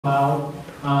about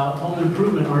home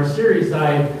improvement, our series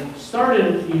I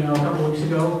started, a couple weeks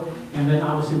ago, and then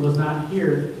obviously was not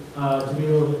here to be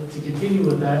able to continue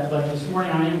with that. But this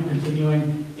morning I am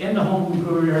continuing in the home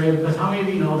improvement area because how many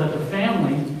of you know that the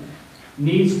family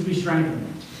needs to be strengthened?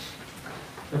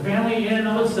 The family in and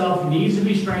of itself needs to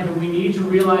be strengthened. We need to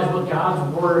realize what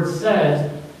God's Word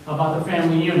says about the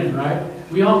family unit, right?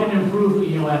 We all can improve,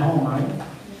 at home, right?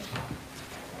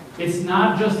 It's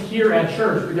not just here at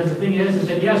church, because the thing is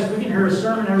that yes, we can hear a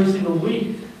sermon every single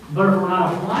week, but if we're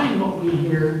not applying what we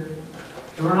hear,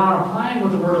 if we're not applying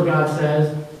what the Word of God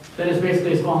says, then it's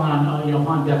basically falling on,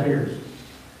 upon deaf ears.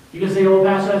 You can say, "Oh,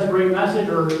 Pastor, that's a great message,"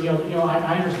 or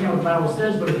I understand what the Bible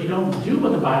says, but if you don't do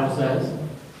what the Bible says,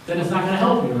 then it's not going to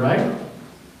help you, right?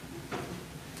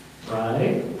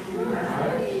 Right?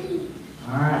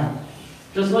 All right.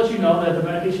 Just to let you know that the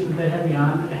medication that they had me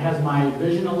on has my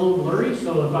vision a little blurry,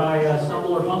 so if I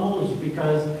stumble or fumble, it's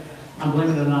because I'm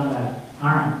blaming it on that. All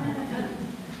right.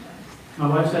 My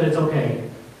wife said it's okay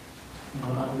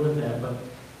with that, but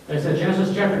like I said,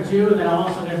 Genesis chapter 2, and then I'm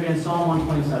also going to be in Psalm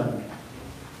 127.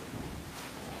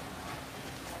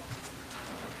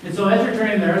 And so as you're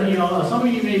turning there, some of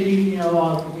you may be,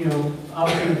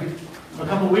 obviously a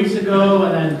couple weeks ago,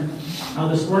 and then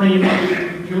this morning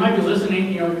you might be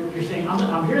listening, you're saying,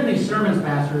 I'm hearing these sermons,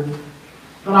 Pastor,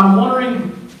 but I'm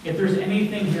wondering if there's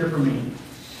anything here for me.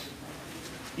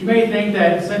 You may think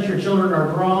that since your children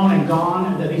are grown and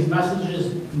gone, that these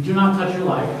messages do not touch your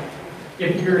life.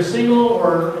 If you're single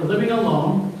or living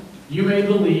alone, you may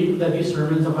believe that these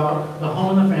sermons about the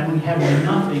home and the family have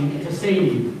nothing to say to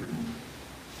you.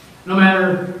 No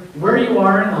matter where you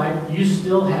are in life, you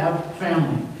still have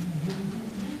family.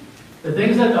 The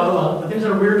things that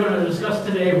we're going to discuss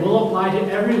today will apply to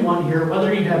everyone here,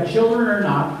 whether you have children or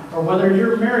not, or whether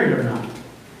you're married or not.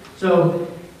 So,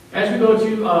 as we go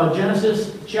to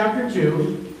Genesis chapter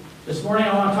 2, this morning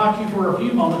I want to talk to you for a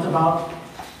few moments about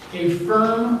a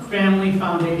firm family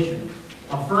foundation.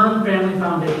 A firm family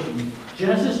foundation.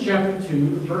 Genesis chapter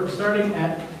 2, starting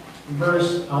at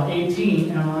verse 18,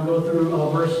 and I'm going to go through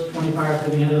verse 25 to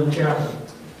the end of the chapter.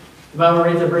 The Bible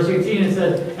reads at verse 18, it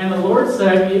says, "And the Lord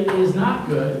said, It is not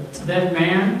good that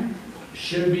man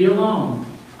should be alone.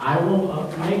 I will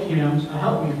make him a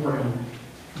helpmeet for him.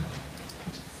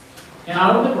 And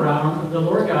out of the ground the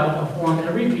Lord God formed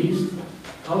every beast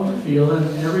of the field and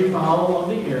every fowl of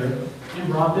the air, and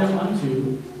brought them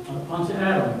unto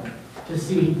Adam, to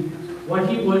see what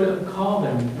he would call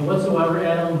them. And whatsoever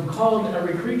Adam called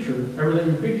every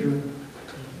living creature,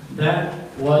 that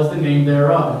was the name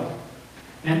thereof.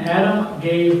 And Adam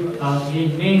gave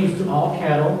names to all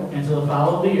cattle, and to the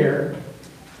fowl of the air,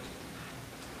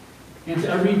 and to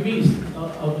every beast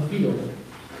of the field.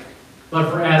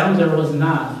 But for Adam there was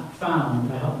not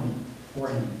found a helpmeet for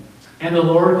him. And the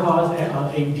Lord caused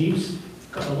a deep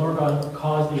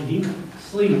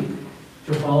sleep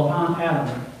to fall upon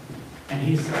Adam. And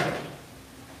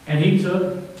he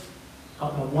took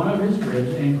one of his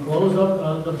ribs and closed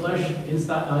up the flesh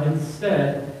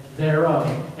instead thereof,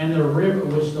 and the rib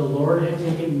which the Lord had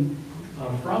taken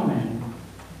from man,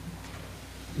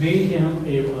 made him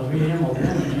a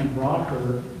woman, and brought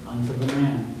her unto the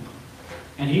man.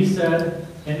 And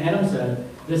Adam said,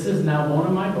 This is now bone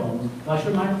of my bones, flesh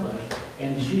of my flesh,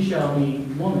 and she shall be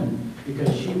woman,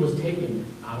 because she was taken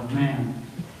out of man.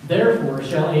 Therefore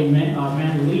shall a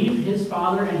man leave his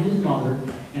father and his mother,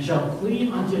 and shall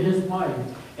cleave unto his wife,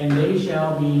 and they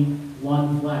shall be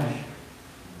one flesh.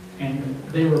 And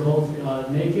they were both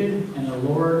naked, and the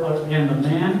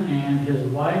man and his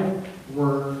wife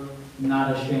were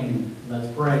not ashamed." Let's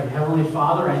pray. Heavenly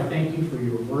Father, I thank you for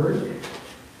your word.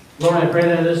 Lord, I pray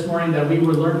that this morning that we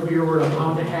would learn from your word of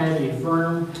how to have a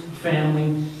firm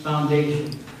family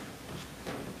foundation.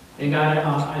 And God,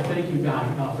 I thank you, God,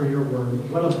 for your word.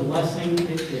 What a blessing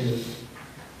it is.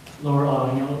 Lord,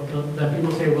 that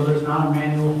people say, well, there's not a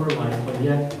manual for life, but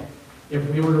yet, if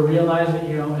we were to realize that,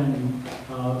 and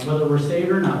whether we're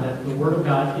saved or not, that the Word of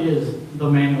God is the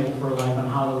manual for life on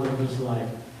how to live this life.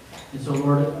 And so,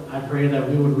 Lord, I pray that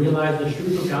we would realize the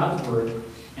truth of God's Word,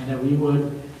 and that we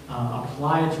would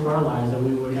apply it to our lives, that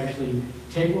we would actually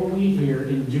take what we hear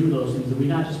and do those things, that we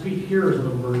not just be hearers of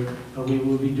the Word, but we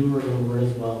would be doers of the Word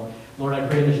as well. Lord, I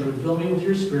pray that you would fill me with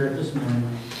your Spirit this morning.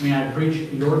 May I preach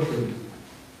your truth.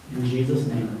 In Jesus'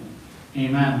 name,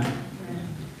 amen.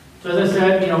 So as I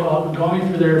said, going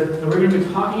through there, we're going to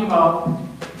be talking about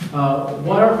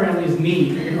what our families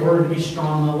need in order to be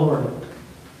strong in the Lord.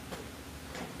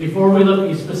 Before we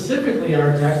look specifically at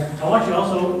our text, I want you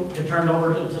also to turn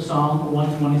over to Psalm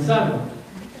 127.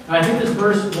 I think this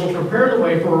verse will prepare the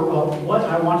way for what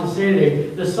I want to say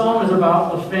today. This psalm is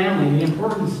about the family, the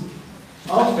importance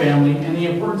of family and the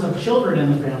importance of children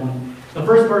in the family. The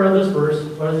first part of this verse,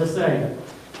 what does it say?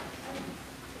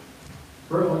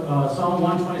 Psalm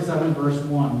 127, verse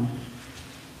 1.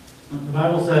 The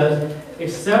Bible says,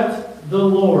 except the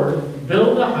Lord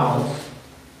build a house,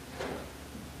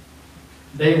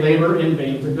 they labor in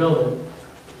vain to build it.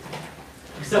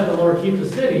 Except the Lord keep the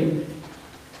city,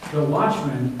 the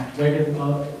watchman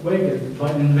waketh,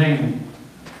 but in vain.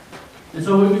 And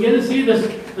so we begin to see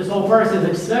this whole part. It says,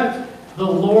 except the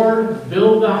Lord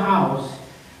build the house,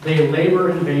 they labor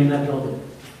in vain that build it.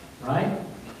 Right?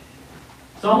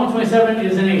 Psalm 127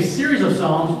 is in a series of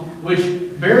psalms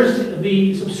which bears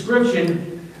the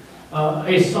subscription,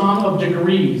 a song of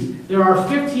degrees. There are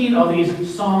 15 of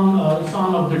these song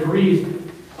of degrees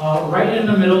right in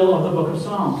the middle of the book of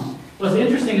Psalms. What's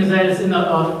interesting is that it's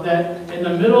that in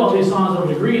the middle of these songs of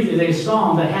degrees is a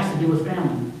song that has to do with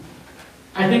family.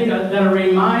 I think that it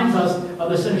reminds us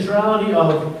of the centrality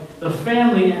of the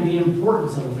family and the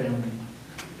importance of the family.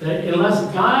 That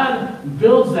unless God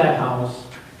builds that house,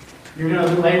 you're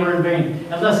going to labor in vain.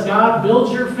 Unless God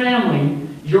builds your family,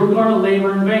 you're going to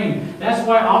labor in vain. That's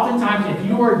why oftentimes if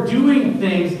you are doing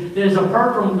things that is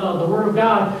apart from the Word of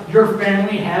God, your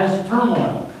family has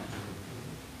turmoil.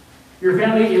 Your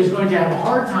family is going to have a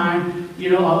hard time,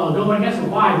 going against it.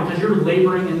 Why? Because you're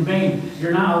laboring in vain.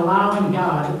 You're not allowing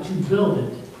God to build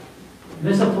it. And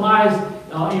this applies,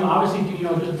 obviously,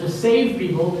 to save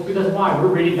people, because why? We're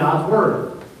reading God's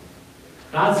Word.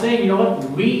 God's saying,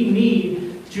 we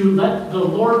need to let the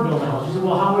Lord build a house. You say,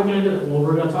 well, how are we going to do it? Well,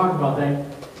 we're going to talk about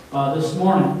that this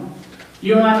morning.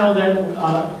 You and I know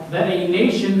that a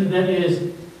nation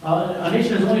is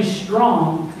only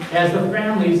strong as the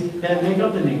families that make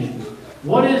up the nation.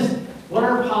 What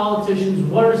are politicians?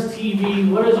 What is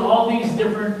TV? What is all these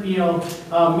different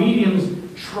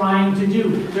mediums trying to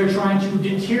do? They're trying to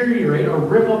deteriorate or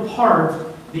rip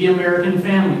apart the American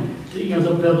family, the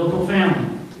biblical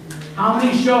family. How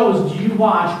many shows do you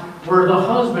watch where the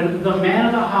husband, the man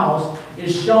of the house,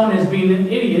 is shown as being an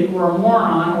idiot or a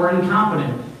moron or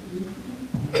incompetent?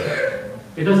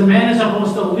 Because the man is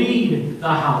supposed to lead the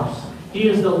house. He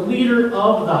is the leader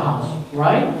of the house,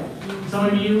 right? Some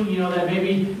of you, that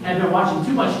maybe have been watching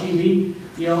too much TV,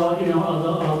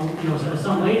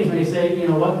 some ladies may say, you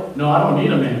know what? No, I don't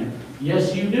need a man.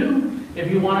 Yes, you do.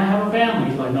 If you want to have a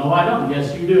family, it's like, no, I don't.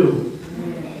 Yes, you do.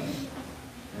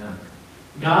 Yeah.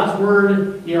 God's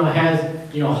Word, has,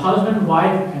 husband,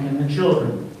 wife, and then the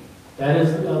children. That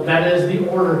is the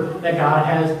order that God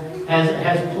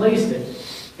has placed it.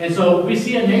 And so we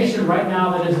see a nation right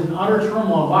now that is in utter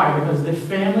turmoil. Why? Because the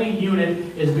family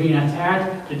unit is being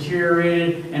attacked,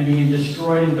 deteriorated, and being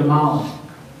destroyed and demolished,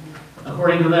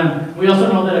 according to them. We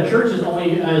also know that a church is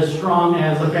only as strong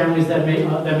as the families that make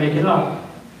it up.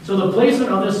 So the placement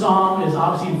of this psalm is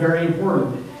obviously very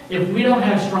important. If we don't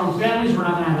have strong families, we're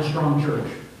not going to have a strong church.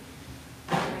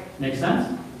 Make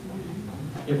sense?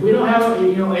 If we don't have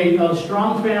a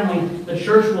strong family, the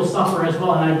church will suffer as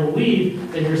well. And I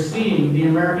believe that you're seeing the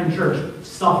American church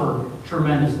suffer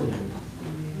tremendously.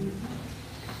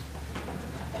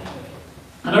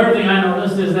 Another thing I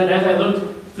noticed is that as I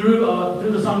looked through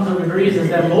the Songs of Degrees, is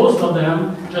that most of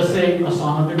them just say a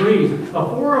Song of Degrees.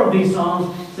 But 4 of these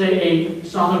songs say a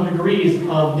Song of Degrees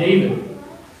of David,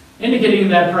 indicating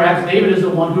that perhaps David is the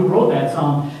one who wrote that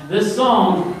song. This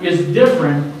song is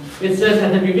different. It says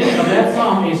at the beginning of that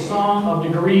song, a song of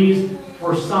degrees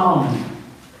for Solomon.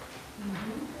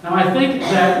 Now I think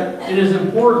that it is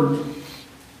important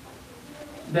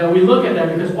that we look at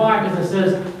that, because why? Because it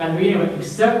says at the beginning,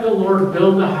 except the Lord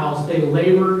build the house, they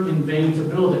labor in vain to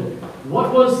build it.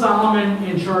 What was Solomon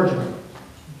in charge of?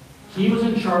 He was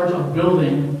in charge of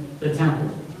building the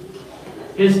temple.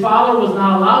 His father was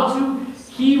not allowed to.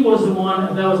 He was the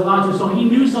one that was allowed to. So he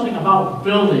knew something about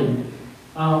building.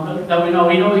 That we know.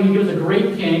 We know he was a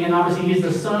great king, and obviously he's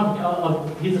the son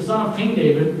of King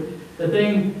David. The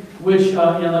thing which,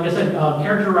 like I said,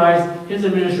 characterized his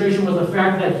administration was the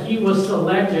fact that he was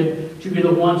selected to be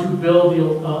the one to build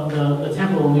the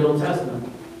temple in the Old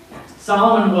Testament.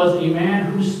 Solomon was a man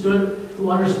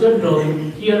who understood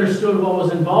building. He understood what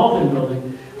was involved in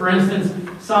building. For instance,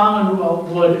 Solomon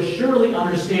would surely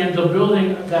understand that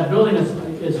building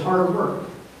is hard work.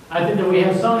 I think that we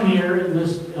have some here in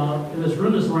this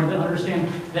room this morning that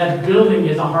understand that building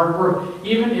is a hard work.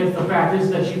 Even if the fact is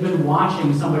that you've been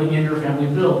watching somebody in your family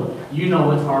build, you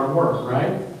know it's hard work,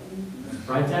 right?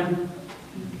 Right, Tim?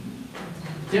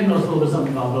 Tim knows a little bit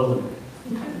something about building.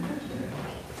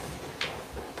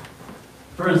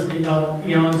 For instance,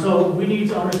 and so we need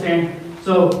to understand.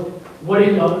 So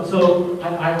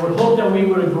I would hope that we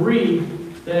would agree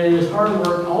that it is hard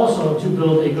work also to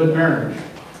build a good marriage.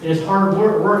 It is hard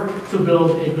work to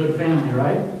build a good family,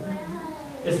 right?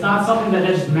 It's not something that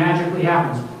just magically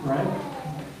happens, right?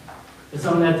 It's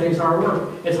something that takes hard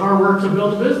work. It's hard work to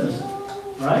build a business,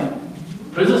 right?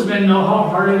 Businessmen know how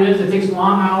hard it is. It takes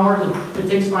long hours. It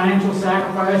takes financial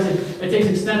sacrifice. It takes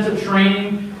extensive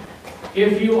training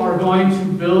if you are going to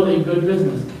build a good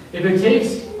business. If it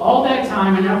takes all that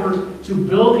time and effort to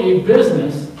build a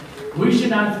business, we should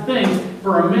not think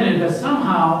for a minute that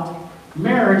somehow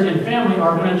marriage and family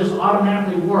are going to just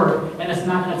automatically work and it's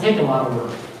not going to take a lot of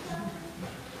work.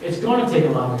 It's going to take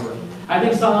a lot of work. I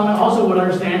think Solomon also would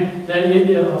understand that it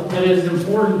is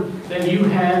important that you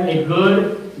have a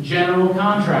good general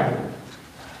contractor.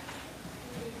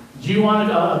 Do you want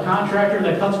a contractor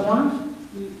that cuts corners?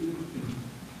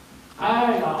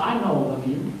 I know of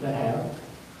you that have.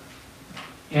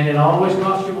 And it always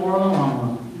costs you more in the long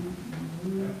run.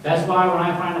 That's why when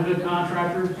I find a good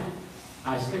contractor,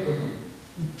 I stick with them.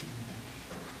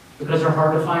 Because they're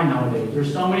hard to find nowadays.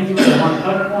 There's so many people that want to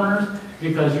cut corners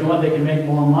because you know what, they can make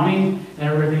more money and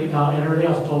everything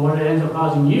else. So what it ends up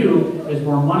causing you is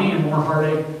more money and more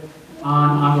heartache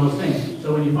on those things.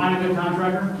 So when you find a good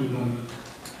contractor, keep them.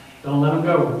 Don't let them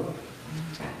go.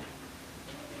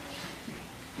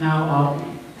 Now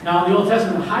in the Old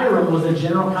Testament, Hiram was a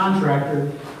general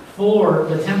contractor for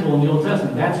the temple in the Old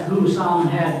Testament. That's who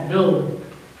Solomon had built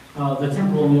the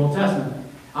temple in the Old Testament.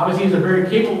 Obviously, he's a very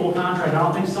capable contractor. I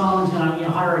don't think Solomon's going to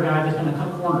hire a guy that's going to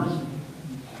cut corners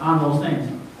on those things.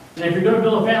 And if you're going to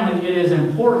build a family, it is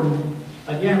important,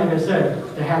 again, like I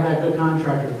said, to have that good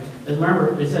contractor. And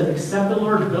remember, it says, except the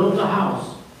Lord builds a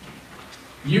house.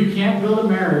 You can't build a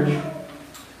marriage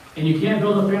and you can't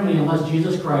build a family unless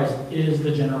Jesus Christ is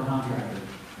the general contractor.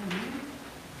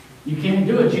 You can't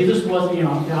do it. Jesus was,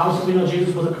 obviously we know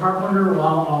Jesus was a carpenter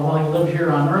while he lived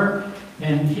here on earth.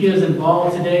 And he is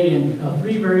involved today in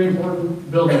 3 very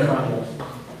important building projects.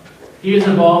 He is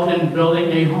involved in building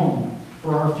a home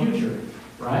for our future,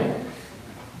 right?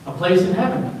 A place in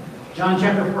heaven. John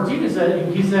chapter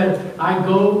 14, he said, I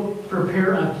go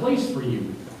prepare a place for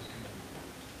you.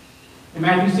 In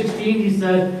Matthew 16, he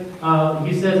says,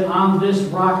 on this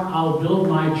rock I'll build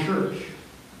my church.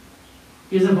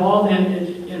 He's involved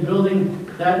in building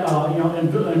that,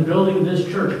 in building this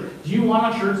church. Do you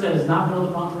want a church that is not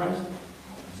built upon Christ?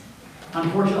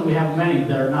 Unfortunately, we have many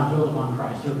that are not built upon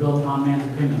Christ. They're built upon man's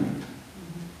opinion.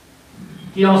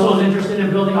 He also is interested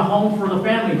in building a home for the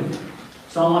family.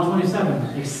 Psalm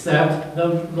 127, except the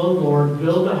Lord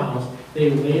build the house, they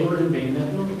labor in vain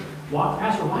that build it.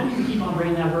 Pastor, why do you keep on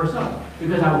bringing that verse up?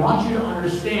 Because I want you to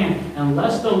understand,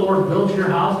 unless the Lord builds your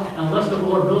house, unless the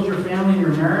Lord builds your family and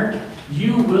your marriage,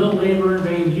 you will labor in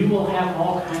vain. You will have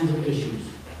all kinds of issues.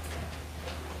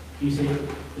 You see,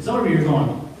 it's over here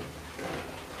going,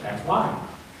 that's why.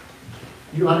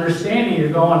 You understanding,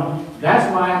 you're going,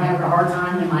 that's why I'm having a hard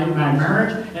time in my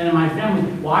marriage and in my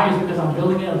family. Why? Is because I'm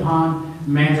building it upon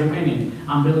man's opinion.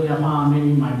 I'm building it upon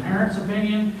maybe my parents'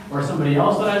 opinion or somebody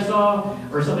else that I saw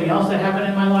or something else that happened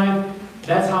in my life.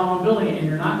 That's how I'm building it. And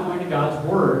you're not going to God's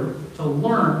Word to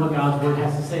learn what God's Word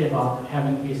has to say about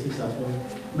having a successful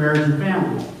marriage and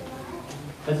family.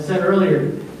 As I said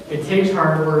earlier, it takes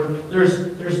hard work.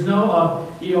 There's no,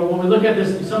 when we look at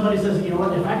this, somebody says, you know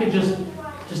what, if I could just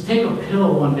take a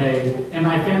pill one day and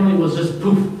my family was just,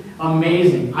 poof,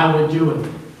 amazing, I would do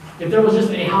it. If there was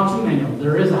just a how-to manual,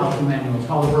 there is a how-to manual. It's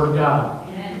called the Word of God.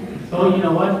 Oh, you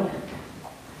know what?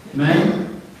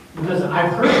 Men, because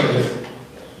I've heard this,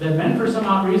 that men for some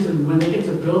odd reason, when they get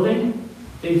to building,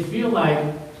 they feel like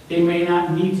they may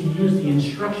not need to use the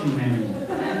instruction manual.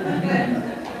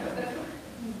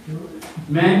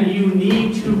 Men, you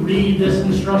need to read this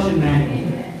instruction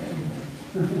manual.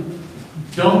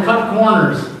 Don't cut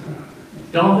corners.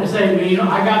 Don't say,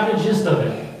 I got the gist of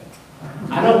it.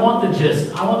 I don't want the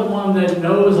gist. I want the one that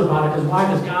knows about it. Because why?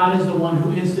 Because God is the one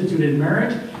who instituted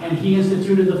marriage, and He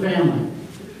instituted the family.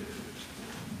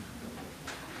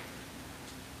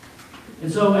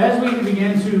 And so as we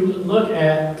begin to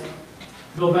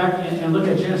go back and look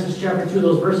at Genesis chapter 2,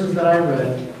 those verses that I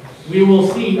read, we will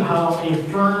see how a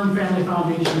firm family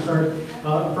foundation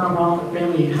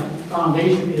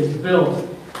is built.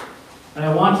 And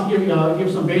I want to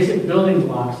give some basic building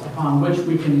blocks upon which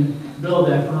we can build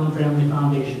that firm family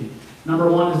foundation. Number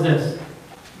 1 is this: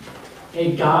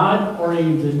 a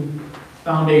God-oriented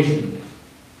foundation.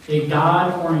 A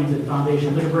God-oriented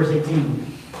foundation. Look at verse 18.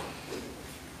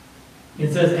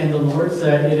 It says, and the Lord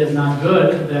said, it is not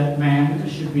good that man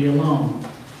should be alone.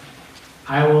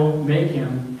 I will make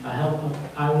him a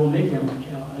helpmeet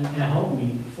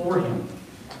for him.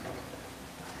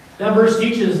 That verse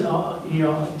teaches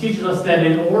us that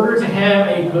in order to have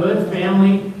a good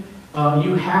family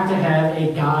you have to have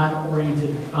a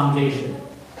God-oriented foundation.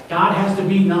 God has to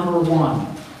be number one.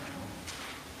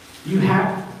 You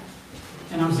have,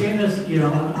 and I'm saying this,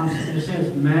 I'm just saying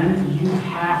this, men, you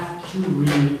have to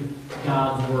read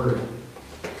God's Word.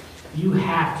 You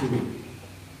have to.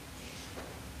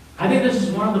 I think this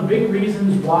is one of the big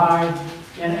reasons why,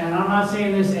 and I'm not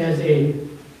saying this as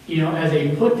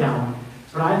a put down,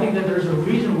 but I think that there's a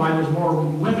reason why there's more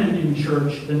women in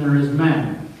church than there is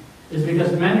men. Is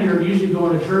because men are usually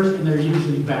going to church and they're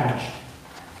usually bashed.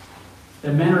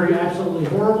 That men are absolutely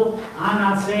horrible. I'm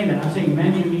not saying that. I'm saying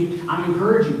men, I'm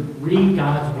encouraging you, read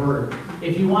God's Word.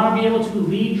 If you want to be able to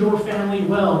lead your family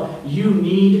well, you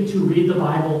need to read the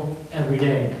Bible every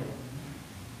day.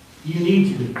 You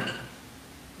need to.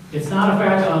 It's not a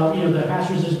fact of, the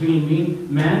pastor's just being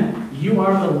mean. Men, you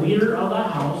are the leader of the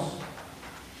house.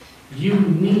 You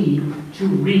need to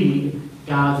read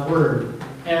God's Word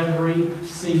every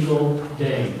single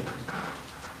day.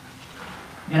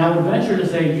 And I would venture to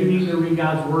say you need to read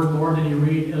God's Word more than you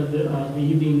read the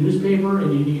evening newspaper,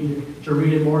 and you need to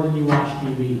read it more than you watch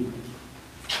TV.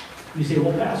 You say,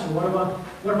 well, Pastor, what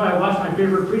if I watch my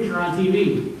favorite preacher on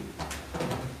TV?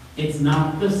 It's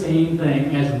not the same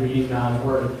thing as reading God's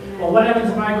Word. Well, what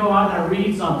happens if I go out and I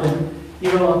read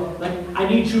something, like I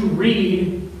need to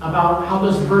read about how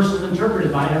this verse is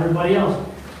interpreted by everybody else?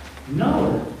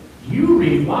 No. You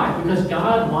read. Why? Because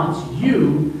God wants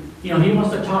you, He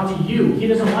wants to talk to you. He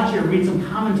doesn't want you to read some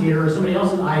commentator or somebody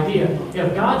else's idea.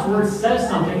 If God's Word says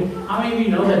something, how many of you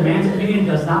know that man's opinion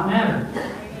does not matter?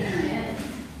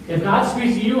 If God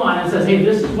speaks to you on it and says, hey,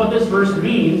 this is what this verse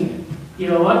means, you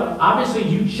know what? Obviously,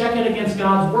 you check it against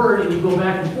God's Word and you go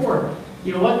back and forth.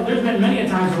 You know what? There's been many a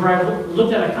times where I've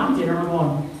looked at a commentator and I'm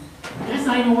going, that's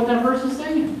not even what that verse is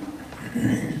saying.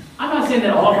 I'm not saying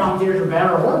that all commentators are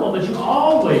bad or horrible, but you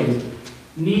always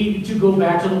need to go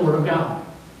back to the Word of God.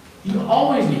 You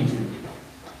always need to.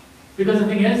 Because the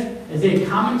thing is a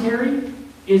commentary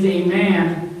is a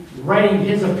man writing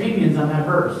his opinions on that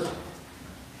verse.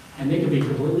 And they could be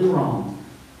completely wrong.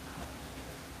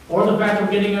 Or the fact of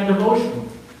getting a devotional.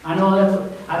 I know that,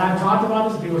 and I've talked about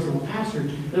this, and people say, well, Pastor,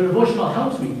 the devotional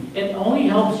helps me. It only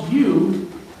helps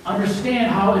you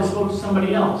understand how it spoke to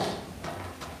somebody else.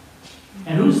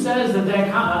 And who says that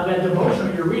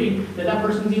devotional you're reading, that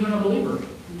person's even a believer?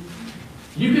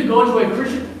 You could go to a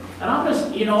Christian, and I'll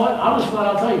just flat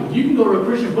out tell you, you can go to a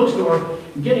Christian bookstore,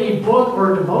 get a book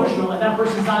or a devotional, and that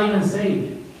person's not even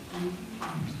saved.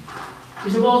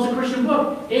 You say, well, it's a Christian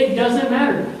book. It doesn't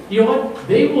matter. You know what?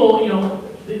 They will,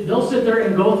 they'll sit there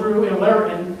and go through and whatever.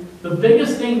 And the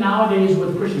biggest thing nowadays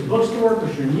with Christian bookstore,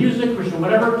 Christian music, Christian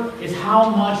whatever, is how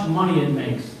much money it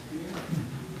makes.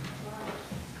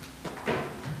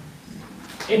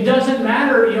 It doesn't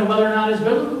matter, whether or not it's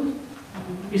biblical.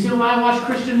 You say, well, I watch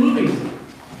Christian movies.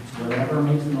 It's whatever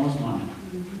makes the most money.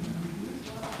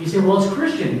 You say, well, it's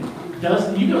Christian.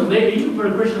 You can put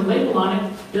a Christian label on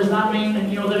it. Does not mean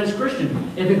that it's Christian.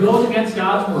 If it goes against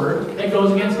God's Word, it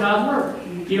goes against God's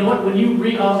Word. You know what? When you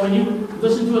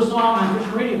listen to a song on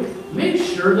Christian radio, make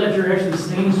sure that you're actually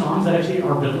singing songs that actually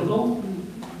are biblical.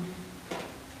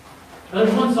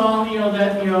 There's one song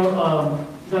that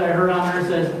I heard on there. It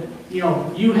says,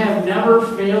 you have never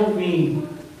failed me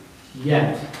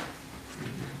yet.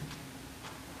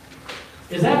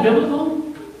 Is that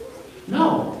biblical?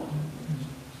 No.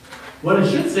 What it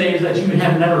should say is that you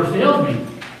have never failed me.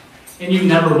 And you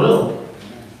never will.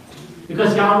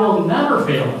 Because God will never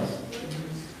fail us.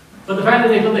 But the fact that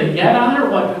they put the yet on there,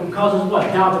 what causes what?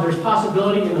 Doubt that there's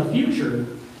possibility in the future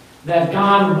that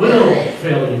God will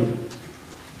fail you.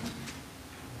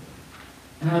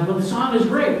 And but the song is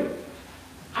great.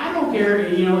 I don't care,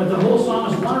 if the whole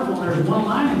song is wonderful and there's one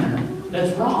line in there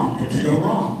that's wrong. It's still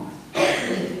wrong.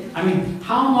 I mean,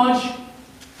 how much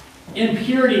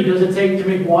impurity does it take to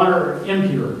make water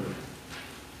impure?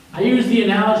 I used the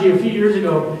analogy a few years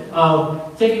ago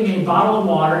of taking a bottle of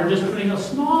water and just putting a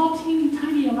small, teeny,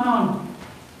 tiny amount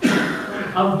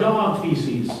of dog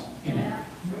feces in it.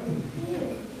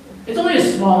 It's only a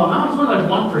small amount. It's only like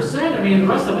 1%. I mean, the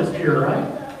rest of it's pure, right?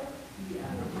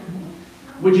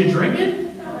 Would you drink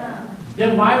it?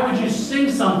 Then why would you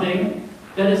sing something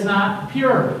that is not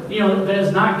pure? That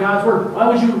is not God's Word. Why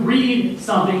would you read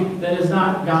something that is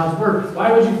not God's Word?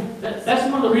 Why would you?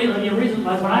 That's one of the reasons.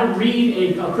 Like when I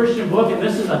read a Christian book, and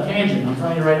this is a tangent, I'm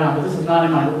telling you right now, but this is not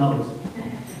in my notes.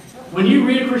 When you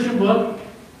read a Christian book,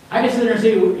 I can sit there and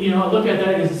say, look at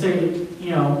that and say,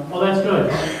 well, that's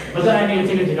good. But then I need to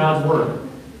take it to God's Word.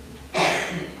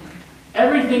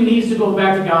 Everything needs to go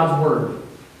back to God's Word.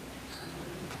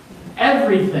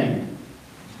 Everything.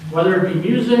 Whether it be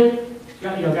music,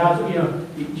 God's,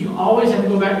 you always have to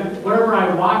go back to whatever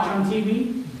I watch on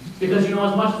TV, because as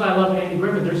much as I love Andy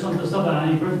Griffith, there's some stuff on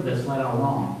Andy Griffith that's flat out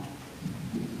wrong.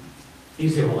 You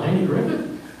say, well, Andy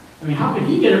Griffith? I mean, how could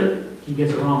he get it? He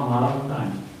gets it wrong a lot of the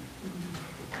time.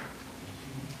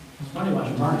 It's funny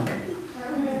watching Barney.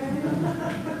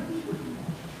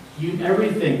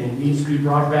 Everything needs to be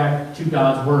brought back to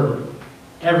God's Word.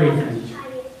 Everything.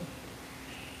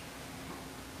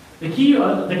 The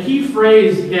key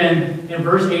phrase again in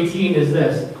verse 18 is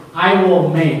this: I will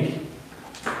make.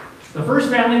 The first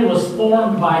family was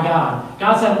formed by God.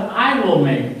 God said, I will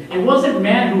make. It wasn't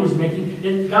man who was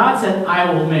making. God said,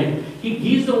 I will make.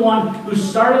 He's the one who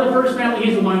started the first family.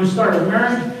 He's the one who started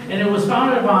marriage. And it was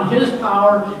founded upon His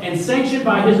power and sanctioned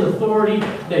by His authority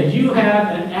that you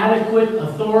have an adequate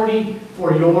authority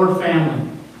for your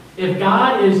family. If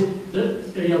God is,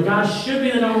 God should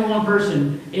be the number one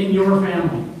person in your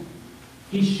family.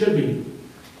 He should be.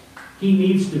 He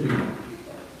needs to be.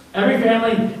 Every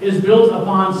family is built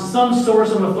upon some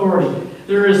source of authority.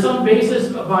 There is some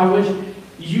basis by which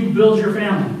you build your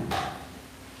family,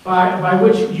 by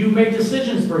which you make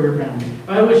decisions for your family,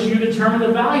 by which you determine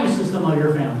the value system of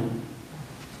your family.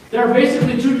 There are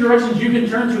basically two directions you can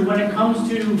turn to when it comes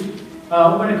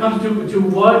to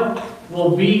what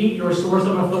will be your source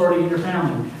of authority in your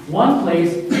family. One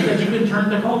place is that you can turn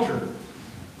to culture.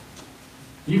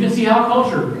 You can see how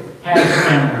culture has a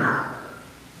family.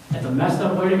 That's a messed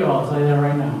up way to go, I'll tell you that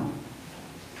right now.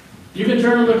 You can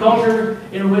turn to the culture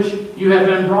in which you have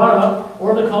been brought up,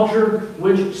 or the culture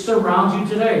which surrounds you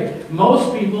today.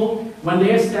 Most people, when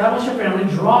they establish a family,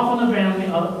 draw from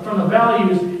the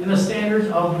values and the standards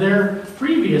of their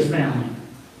previous family.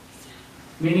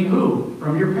 Meaning who?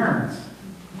 From your parents.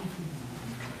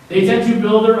 They tend to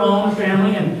build their own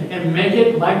family and make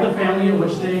it like the family in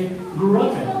which they grew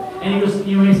up in. And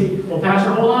you may say, well,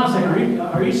 Pastor, hold on a second.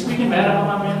 Are you speaking bad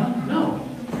about my family? No.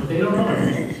 But they don't know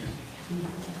it.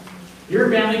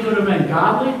 Your family could have been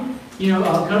godly. Could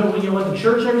have went to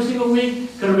church every single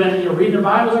week. Could have been reading their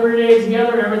Bibles every day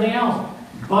together and everything else.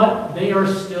 But they are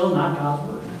still not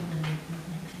God's Word.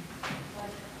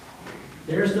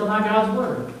 They're still not God's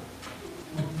Word.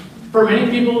 For many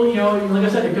people, like I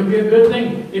said, it could be a good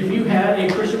thing if you had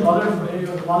a Christian mother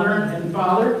and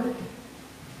father,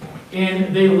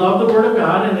 and they love the Word of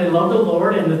God, and they love the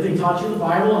Lord, and that they taught you the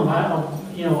Bible and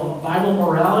Bible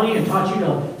morality, and taught you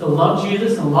to love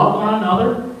Jesus and love one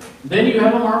another. Then you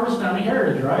have a marvelous family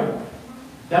heritage, right?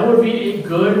 That would be a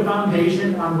good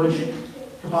foundation on which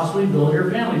to possibly build your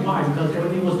family. Why? Because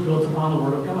everything was built upon the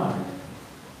Word of God.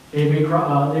 They made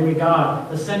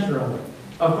God the center of it.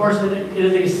 Of course, it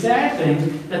is a sad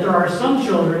thing that there are some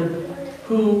children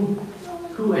who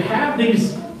have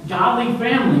these godly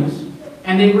families,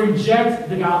 and they reject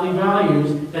the godly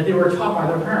values that they were taught by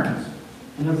their parents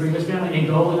and their previous family, and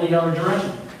go in the other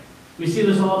direction. We see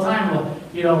this all the time,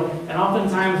 and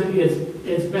oftentimes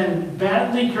it's been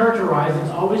badly characterized.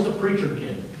 It's always the preacher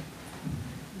kid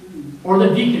or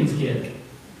the deacon's kid.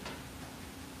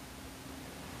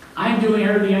 I'm doing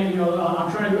everything,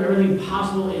 I'm trying to do everything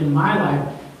possible in my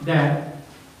life that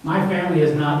my family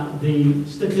is not the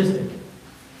statistic.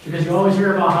 Because you always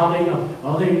hear about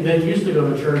how they used to go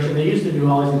to church and they used to do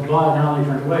all these things, but now they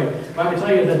turned away. But I can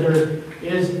tell you that there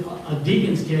is a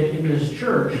deacon's kid in this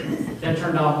church that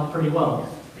turned out pretty well,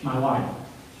 my wife.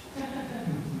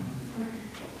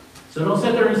 So don't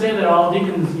sit there and say that all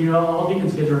deacons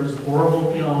kids are just horrible,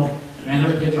 and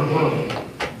their kids are horrible.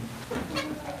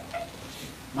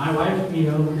 My wife, grew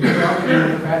up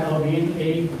in the fact of being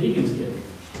a deacon's kid.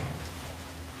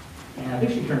 And I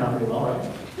think she turned out pretty well, right?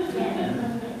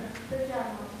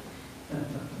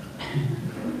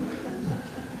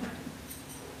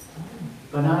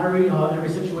 But not every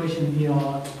situation,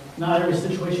 not every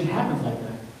situation happens like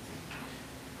that.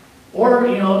 Or,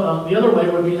 the other way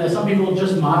would be that some people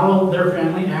just model their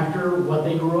family after what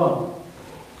they grew up.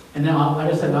 And then,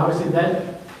 like I said, obviously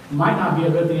that might not be a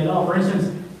good thing at all. For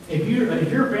instance, if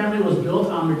your family was built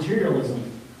on materialism,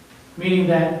 meaning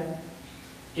that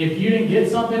if you didn't get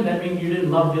something, that means you didn't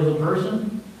love the other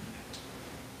person,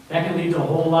 that can lead to a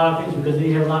whole lot of things, because then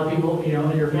you have a lot of people,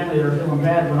 in your family that are feeling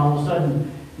bad when all of a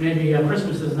sudden maybe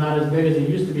Christmas is not as big as it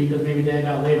used to be because maybe dad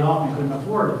got laid off and couldn't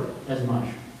afford it as much,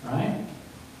 right?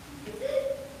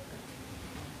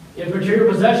 If material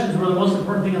possessions were the most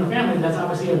important thing in the family, that's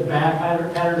obviously a bad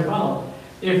pattern to follow.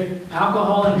 If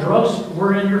alcohol and drugs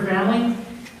were in your family,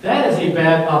 that is a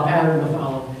bad pattern to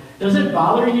follow. Does it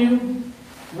bother you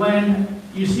when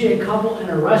you see a couple in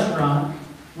a restaurant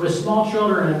with small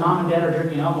children and mom and dad are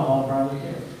drinking alcohol in front of the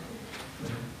kids?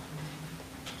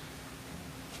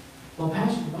 Well,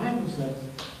 Pastor, the Bible says,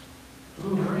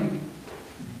 don't drink.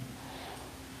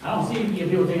 I don't see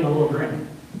people taking a little drink.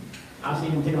 I see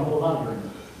them taking a whole lot of drink.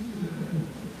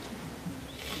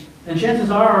 And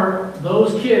chances are,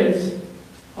 those kids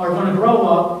are going to grow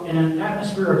up in an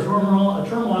atmosphere of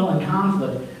turmoil and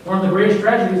conflict. One of the greatest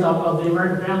tragedies of the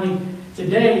American family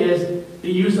today is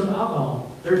the use of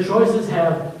alcohol. Their choices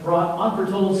have brought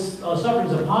unforetold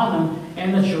sufferings upon them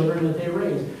and the children that they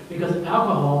raise. Because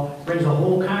alcohol brings a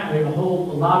whole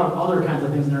lot of other kinds of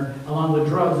things in there, along with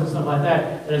drugs and stuff like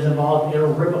that, that is involved.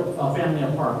 It'll rip a family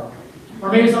apart.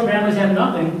 Or maybe some families have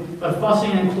nothing but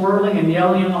fussing and quarreling and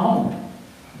yelling in the home.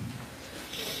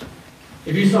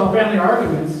 If you saw family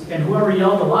arguments and whoever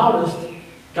yelled the loudest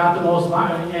got the most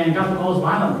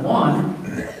violent one,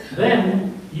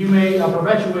 then you may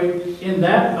perpetuate in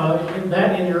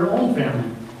your own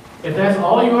family. If that's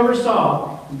all you ever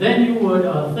saw, then you would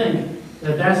think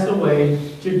that that's the way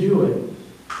to do it.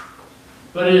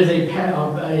 But it is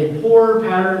a poor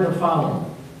pattern to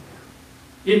follow.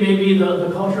 It may be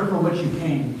the culture from which you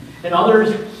came. And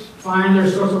others find their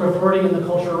source of authority in the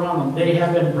culture around them. They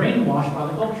have been brainwashed by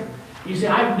the culture. You say,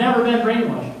 I've never been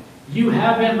brainwashed. You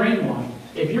have been brainwashed.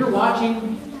 If you're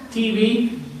watching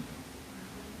TV,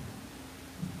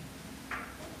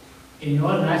 and you know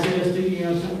what, and I say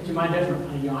this to my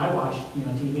detriment, I watch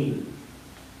TV.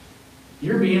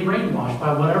 You're being brainwashed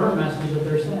by whatever message that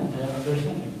they're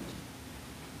sending.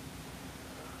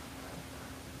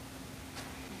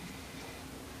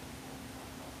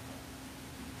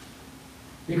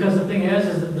 Because the thing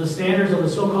is that the standards of the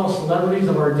so-called celebrities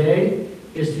of our day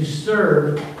is to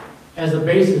serve as a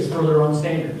basis for their own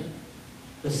standards.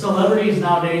 The celebrities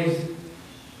nowadays,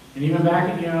 and even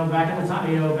back in the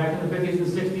time, back in the 50s and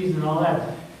 60s and all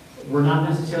that, were not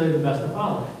necessarily the best to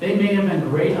follow. They may have been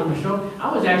great on the show.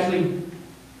 I was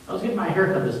getting my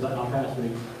hair cut this past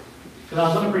week because I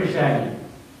was looking pretty shaggy.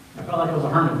 I felt like I was a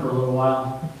hermit for a little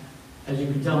while. As you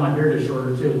can tell, my beard is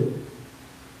shorter too.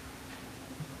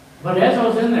 But as I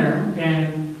was in there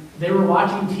and they were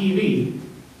watching TV,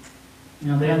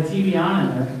 they had the TV on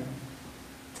in there.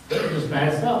 It was just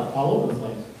bad stuff all over the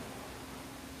place.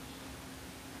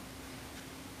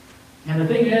 And the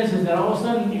thing is that all of a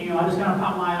sudden, I just kind of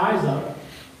popped my eyes up,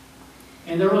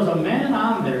 and there was a man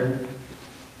on there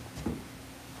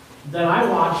that I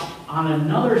watched on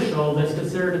another show that's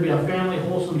considered to be a family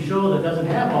wholesome show that doesn't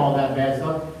have all that bad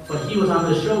stuff, but he was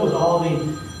on this show with all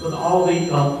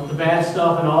the bad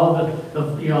stuff and all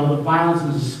the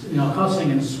violence and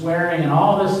cussing and swearing and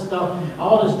all this stuff,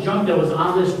 all this junk that was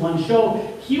on this one show.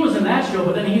 He was in that show,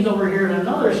 but then he's over here in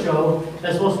another show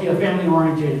that's supposed to be a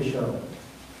family-oriented show.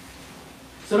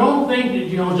 So don't think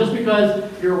that, just because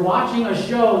you're watching a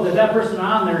show that person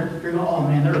on there, you're going, oh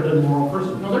man, they're a good moral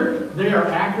person. No, they are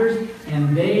actors,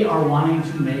 and they are wanting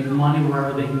to make money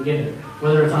wherever they can get it.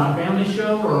 Whether it's on a family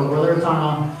show or whether it's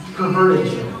on a perverted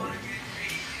show.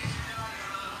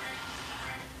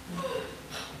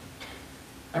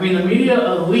 I mean, the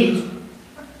media elite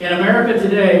in America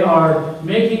today are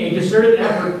making a concerted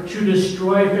effort to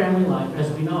destroy family life as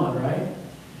we know it, right?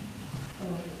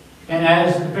 And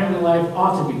as the family life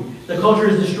ought to be. The culture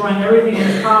is destroying everything in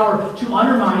its power to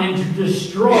undermine and to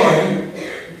destroy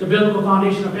the biblical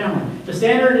foundation of family. The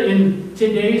standard in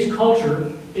today's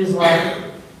culture is like,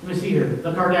 let me see here,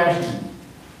 the Kardashians.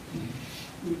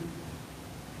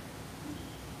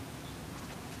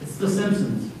 It's the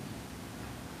Simpsons.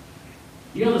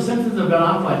 The Simpsons have been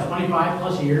on for like 25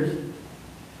 plus years,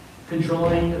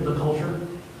 controlling the culture.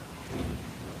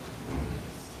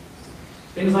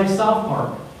 Things like South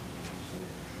Park.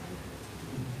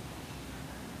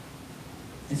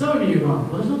 And some of you are going,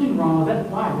 well, there's nothing wrong with that.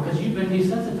 Why? Because you've been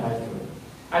desensitized to it.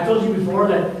 I told you before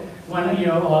that when,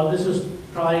 this was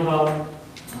probably about,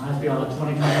 must be about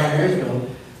 20, 25 years ago,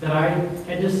 that I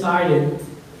had decided,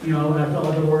 I felt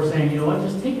like the Lord saying, you know what,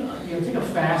 just take a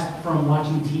fast from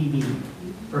watching TV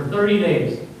for 30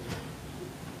 days.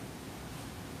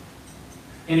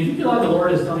 And if you feel like the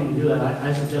Lord is telling you to do that,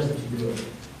 I suggest that you do it.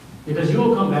 Because you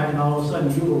will come back and all of a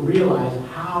sudden you will realize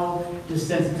how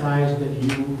desensitized that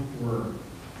you were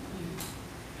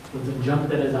with the junk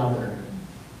that is out there.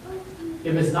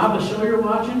 If it's not the show you're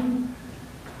watching,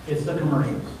 it's the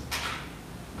commercials.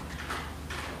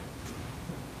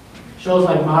 Shows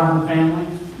like Modern Family.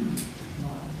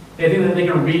 They think that they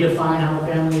can redefine how a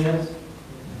family is.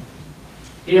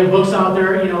 You have books out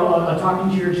there,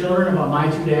 talking to your children about My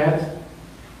Two Dads,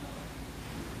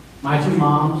 My Two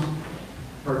Moms,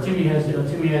 or Timmy has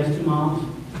two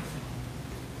moms.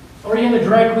 Or you have the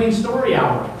Drag Queen Story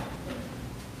Hour.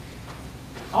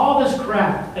 All this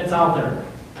crap that's out there.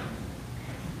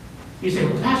 You say,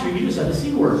 well, Pastor, you just said the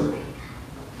C word.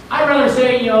 I'd rather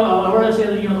say,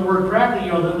 the word crap than,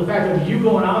 the fact of you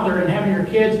going out there and having your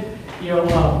kids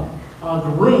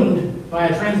groomed by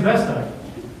a transvestite,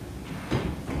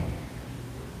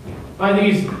 by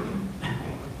these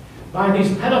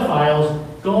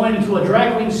pedophiles going into a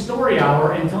drag queen story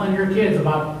hour and telling your kids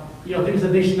about things that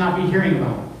they should not be hearing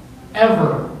about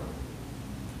ever.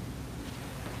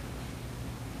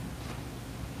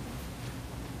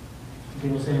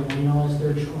 People say, well, it's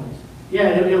their choice. Yeah,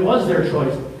 it was their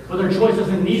choice, but their choice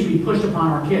doesn't need to be pushed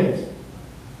upon our kids.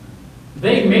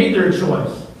 They made their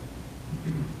choice.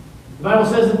 The Bible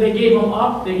says that they gave them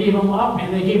up, and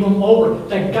they gave them over.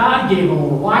 That God gave them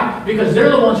over. Why? Because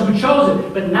they're the ones who chose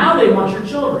it, but now they want your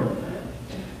children.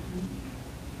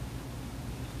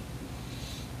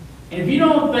 And if you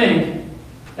don't think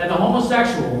that the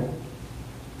homosexual,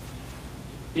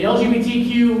 the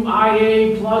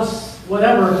LGBTQIA plus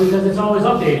whatever, because it's always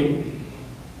updating,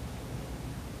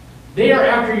 they are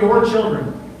after your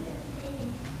children.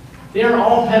 They are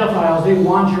all pedophiles. They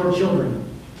want your children.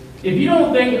 If you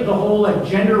don't think the whole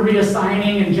gender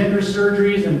reassigning and gender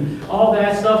surgeries and all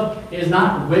that stuff is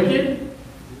not wicked,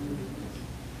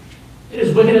 it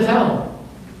is wicked as hell.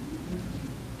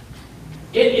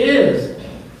 It is.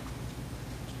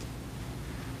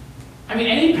 I mean,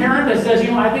 any parent that says,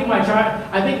 I think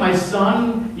my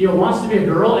son, wants to be a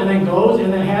girl, and then goes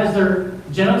and then has their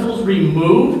genitals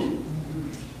removed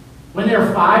when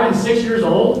they're 5 and 6 years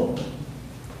old,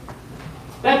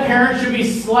 that parent should be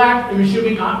slapped. Should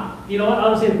be,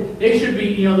 I'll say they should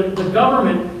be. The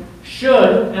government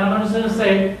should, and I'm just going to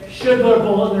say, should put a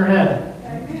bullet in their head.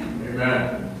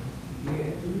 Amen.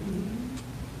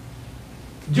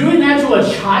 Doing that to a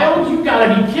child, you've got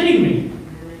to be kidding me.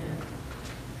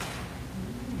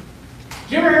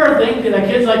 Do you ever hear a thing that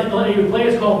kids like to play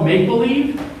is called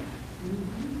make-believe?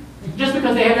 Just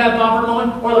because they have that thought for a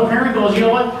moment, or the parent goes, you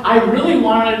know what, I really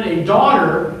wanted a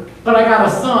daughter, but I got a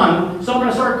son, so I'm going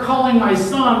to start calling my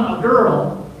son a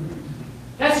girl.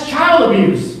 That's child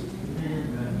abuse.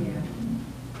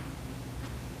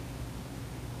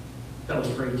 That was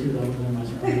free too, though.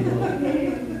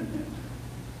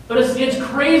 But it's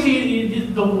crazy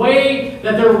the way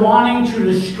that they're wanting to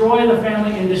destroy the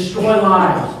family and destroy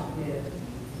lives.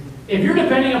 If you're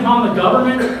depending upon the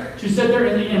government to sit there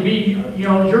and be,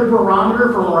 your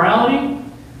barometer for morality,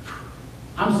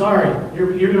 I'm sorry,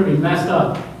 you're going to be messed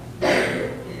up.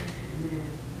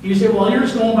 You say, well, you're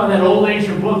just going by that old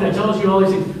ancient book that tells you all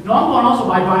these things. No, I'm going also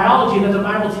by biology that the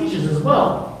Bible teaches as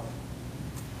well.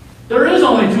 There is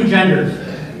only 2 genders.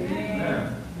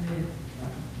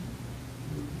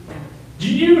 Do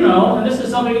you know, and this is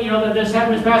something, that just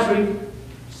happened this past week,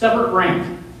 separate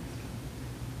rank,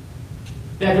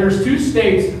 that there's 2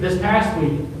 states this past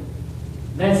week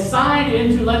that signed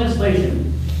into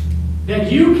legislation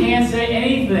that you can't say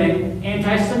anything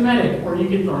anti-Semitic or you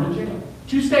get thrown in jail.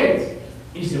 2 states.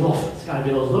 And you say, well, it's got to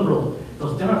be those liberals,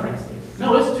 those Democrat states.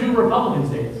 No, it's 2 Republican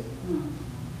states.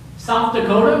 South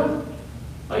Dakota,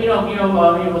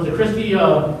 was it Christy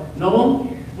Noble,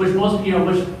 which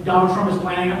which Donald Trump is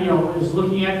planning, is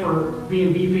looking at for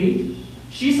being VP.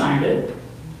 She signed it.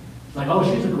 It's like, oh,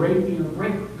 she's a great,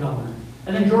 great governor.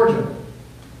 And then Georgia.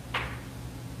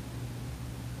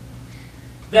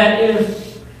 That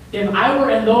if I were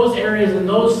in those areas, in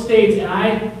those states, and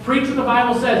I preach what the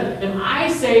Bible says, if I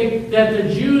say that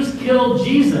the Jews killed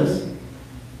Jesus,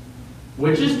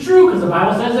 which is true, because the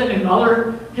Bible says it, and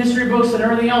other history books and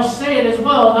everything else say it as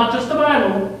well, not just the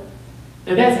Bible,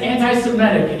 that's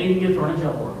anti-Semitic, and you can get thrown in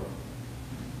jail for it.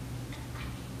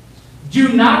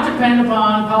 Do not depend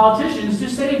upon politicians to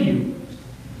save you.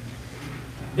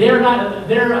 They're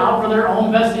out for their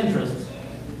own best interests.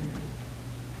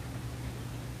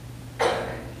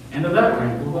 End of that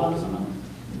rant. We'll go on to something else.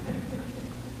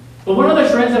 But one of the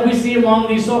trends that we see among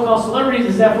these so-called celebrities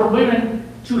is that for women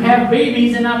to have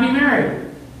babies and not be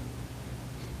married.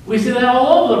 We see that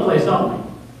all over the place, don't we?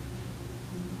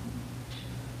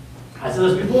 I said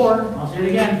this before, I'll say it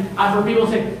again. I've heard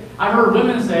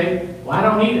women say, well, I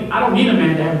don't need a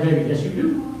man to have a baby. Yes, you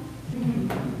do.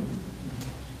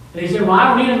 They say, well, I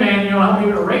don't need a man, help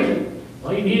me to raise it.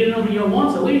 Well, you need it,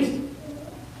 once at least.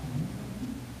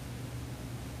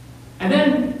 And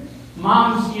then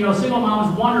moms, single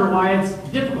moms wonder why it's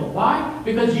difficult. Why?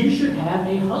 Because you should have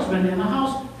a husband in the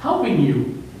house helping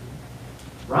you.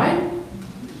 Right?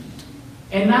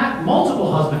 And not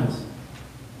multiple husbands.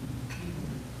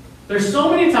 There's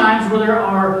so many times where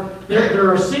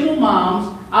there are single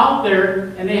moms out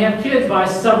there and they have kids by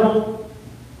several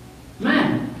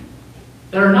men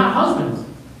that are not husbands.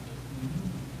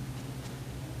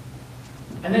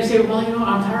 And they say, well,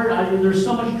 I'm tired. There's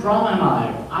so much drama in my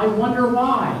life. I wonder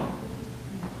why.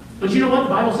 But you know what? The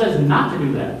Bible says not to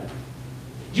do that.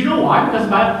 Do you know why? Because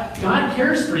God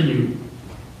cares for you.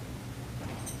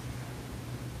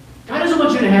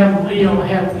 you to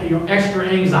have extra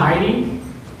anxiety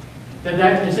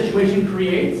that the situation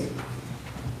creates.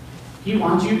 He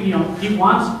wants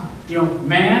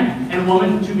man and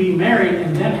woman to be married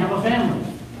and then have a family.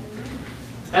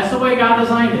 That's the way God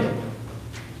designed it.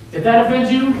 If that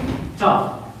offends you,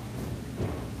 tough.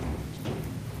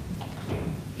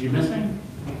 Did you miss me?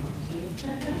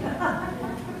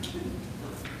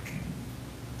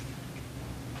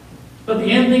 But the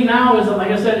end thing now is,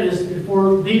 like I said, is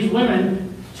for these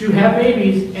women to have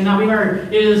babies and not be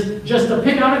married, is just to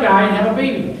pick out a guy and have a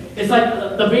baby. It's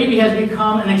like the baby has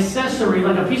become an accessory,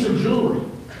 like a piece of jewelry.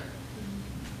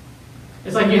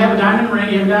 It's like you have a diamond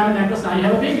ring, you have a diamond necklace, now you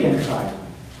have a baby on your side.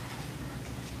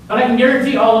 But I can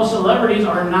guarantee all those celebrities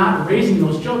are not raising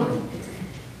those children.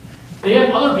 They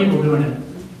have other people doing it.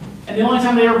 And the only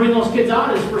time they ever bring those kids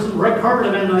out is for some red carpet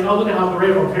event and like, oh, look at how great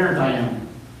of a parent I am.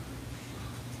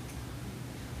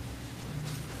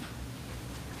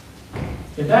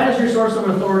 If that is your source of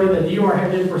authority, then you are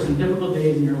headed for some difficult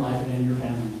days in your life and in your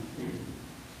family.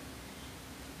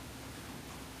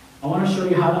 I want to show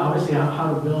you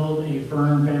how to build a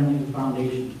firm family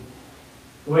foundation.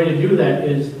 The way to do that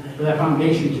is for that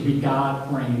foundation to be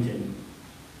God-oriented.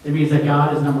 It means that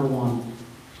God is number one.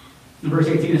 In verse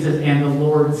 18 it says, and the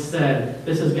Lord said.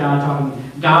 This is God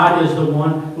talking. God is the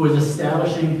one who is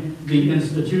establishing the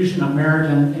institution of marriage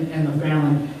and the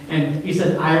family. And he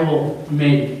said, I will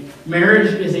make.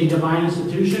 Marriage is a divine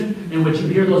institution in which you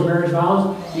hear those marriage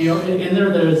vows. In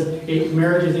there's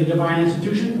marriage is a divine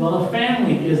institution. Well, a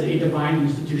family is a divine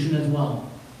institution as well.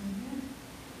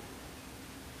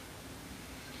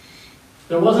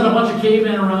 There wasn't a bunch of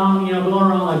cavemen around, going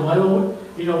around like, why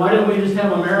don't we just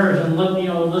have a marriage and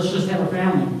let's just have a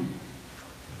family?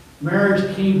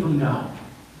 Marriage came from God.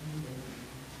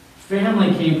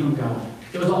 Family came from God.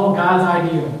 It was all God's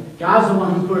idea. God's the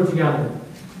one who put it together.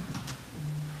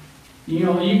 You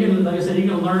can, like I said, you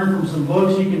can learn from some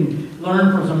books, you can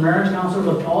learn from some marriage counselors,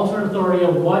 but the ultimate authority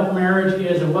of what marriage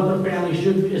is and what the family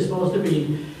is supposed to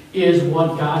be is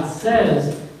what God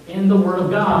says in the Word of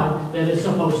God that it's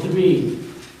supposed to be.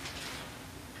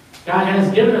 God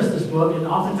has given us this book, and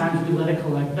oftentimes we let it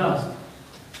collect dust.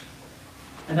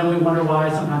 And then we wonder why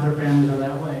sometimes our families are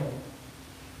that way.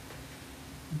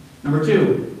 Number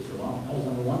two. Well, that was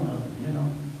number one,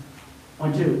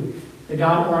 Point two. The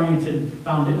God-oriented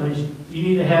foundation. You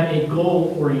need to have a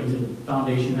goal-oriented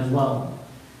foundation as well.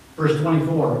 Verse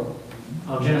 24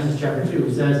 of Genesis chapter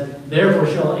 2 says, therefore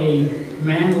shall a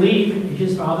man leave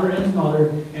his father and his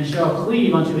mother, and shall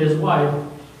cleave unto his wife,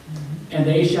 and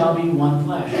they shall be one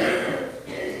flesh.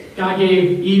 God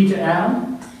gave Eve to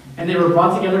Adam, and they were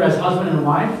brought together as husband and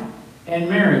wife, and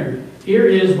married. Here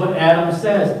is what Adam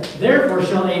says. Therefore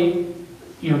shall a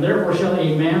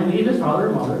man leave his father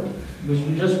and mother, which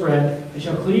we just read, and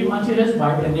shall cleave unto his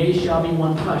wife, and they shall be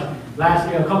one flesh.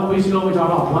 A couple weeks ago, we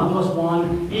talked about 1 +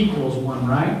 1 equals 1,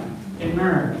 right? In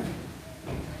marriage.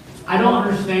 I don't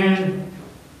understand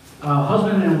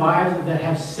husbands and wives that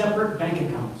have separate bank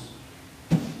accounts.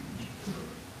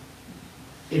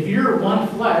 If you're one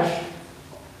flesh,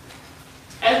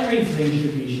 everything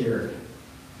should be shared.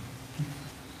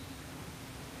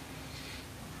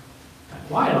 Got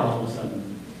quiet all of a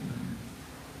sudden.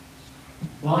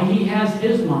 Well, he has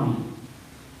his money,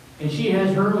 and she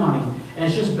has her money, and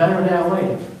it's just better that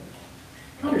way.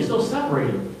 No, you're still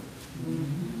separated.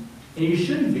 And you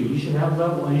shouldn't be. You should have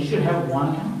one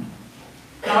account.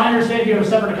 Now, I understand if you have a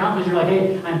separate account because you're like,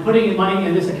 hey, I'm putting money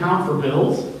in this account for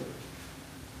bills,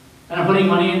 and I'm putting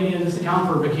money in this account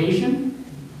for vacation.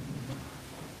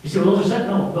 You say, well, those are set.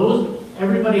 No,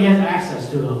 everybody has access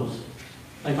to those.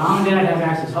 Like mom and dad have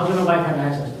access, husband and wife have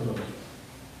access to those.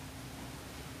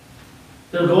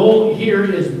 The goal here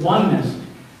is oneness.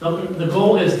 The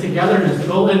goal is togetherness. The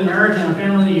goal in marriage and a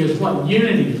family is what?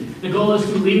 Unity. The goal is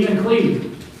to leave and cleave.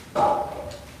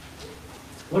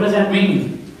 What does that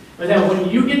mean? Is that when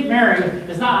you get married,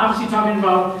 it's not obviously talking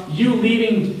about you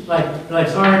leaving, like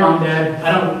sorry, mom, dad,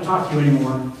 I don't talk to you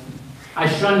anymore. I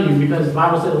shun you because the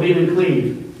Bible said leave and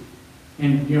cleave.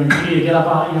 And you need to get up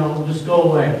out, just go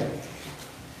away.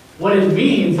 What it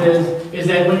means is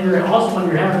that when you're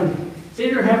having,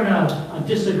 say you're having a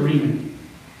disagreement.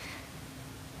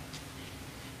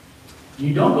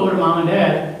 You don't go to mom and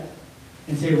dad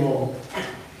and say, well,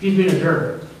 he's being a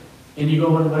jerk. And you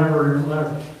go with whatever.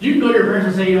 You can go to your parents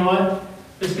and say, you know what,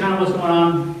 this is kind of what's going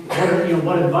on.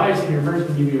 What advice, and your parents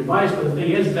can give you advice. But the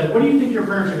thing is that what do you think your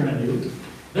parents are going to do?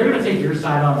 They're going to take your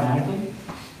side automatically.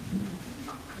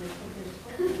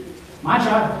 My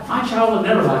child would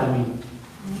never lie to me.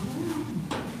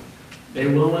 They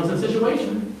will once a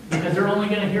situation because they're only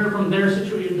going to hear from their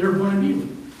situation, their point of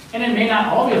view. And it may not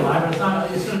all be a lie,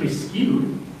 but it's going to be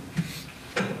skewed.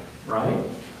 Right?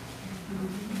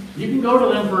 You can go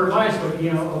to them for advice, but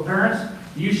parents,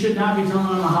 you should not be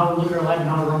telling them how to live their life and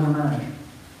how to run their marriage.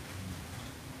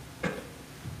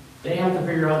 They have to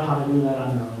figure out how to do that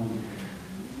on their own.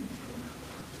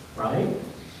 Right?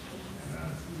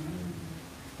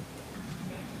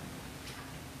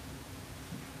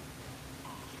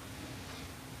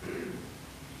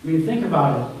 I mean, think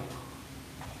about it.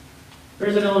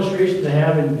 There's an illustration to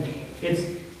have, and it's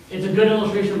a good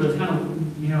illustration, but it's kind of,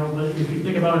 but if you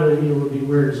think about it, it would be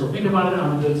weird. So think about it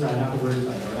on the good side, not the weird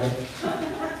side, all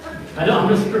right? I'm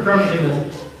just referencing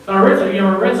this. But I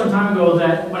read some time ago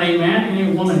that when a man and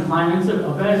a woman climb into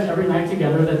a bed every night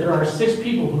together, that there are 6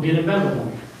 people who get in bed with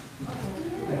them.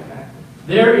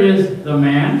 There is the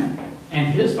man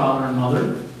and his father and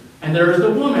mother, and there is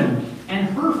the woman and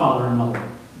her father and mother.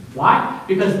 Why?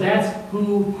 Because that's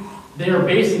who they are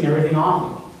basing everything off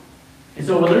of. And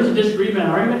so when there's a disagreement, an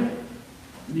argument,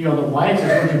 the wife is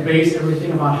going to base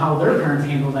everything about how their parents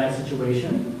handled that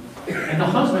situation, and the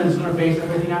husband is going to base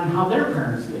everything on how their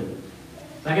parents did.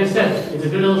 Like I said, it's a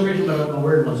good illustration, but a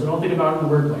weird one, so don't think about it in a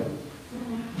weird way.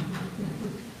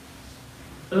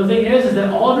 But the thing is that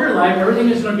all of your life, everything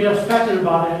is going to be affected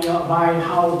by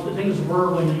how the things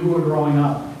were when you were growing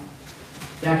up.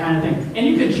 That kind of thing. And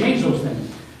you can change those things.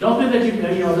 Don't think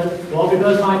that well,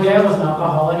 because my dad was an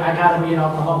alcoholic, I got to be an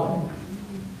alcoholic.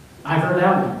 I've heard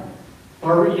that one.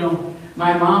 Or,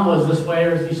 my mom was this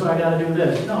way, so I got to do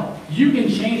this. No, you can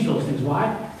change those things.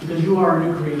 Why? Because you are a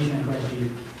new creation in Christ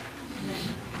Jesus.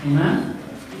 Amen?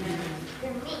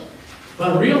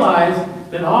 But realize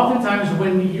that oftentimes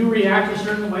when you react a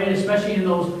certain way, especially in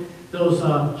those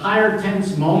higher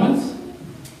tense moments,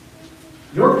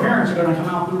 your parents are going to come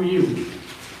out through you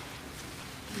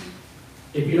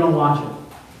if you don't watch it.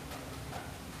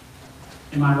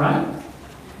 Am I right?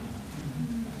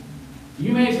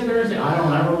 You may sit there and say, I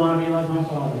don't ever want to be like my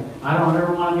father. I don't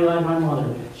ever want to be like my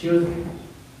mother. She was...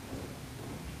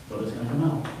 But it's going to come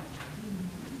out.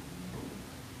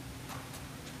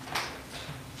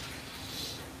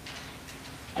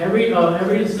 Every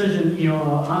decision,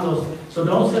 on those. So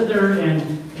don't sit there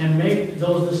and make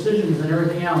those decisions and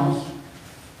everything else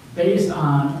based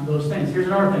on those things. Here's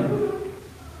another thing.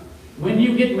 When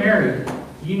you get married,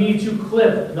 you need to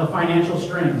clip the financial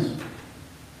strings.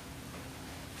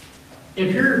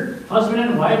 If you're husband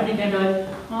and wife, you can't be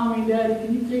like, Mommy, Daddy,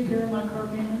 can you take care of my car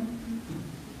payment?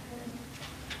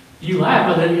 You laugh,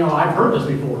 but then, I've heard this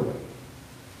before.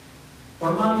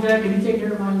 Or, Mom, Dad, can you take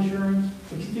care of my insurance?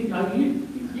 You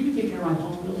can take care of my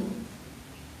phone bill.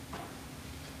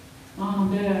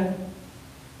 Mom, Dad.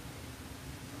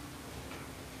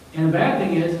 And the bad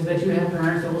thing is that you have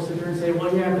parents that will sit there and say,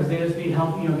 well, yeah, because they just need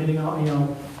help,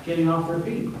 getting off their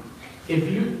feet. If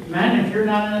you're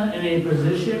not in a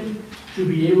position to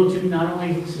be able to not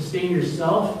only sustain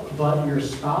yourself, but your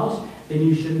spouse, then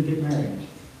you shouldn't get married.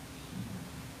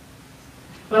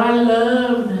 But I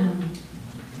love them.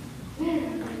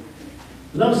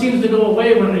 Love seems to go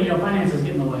away when finances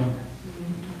get in the way.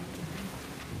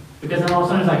 Because then all of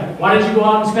a sudden it's like, why did you go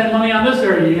out and spend money on this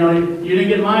area? You didn't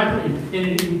get my,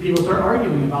 and people start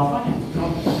arguing about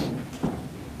finances.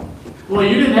 Well,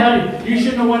 you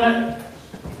shouldn't have went at.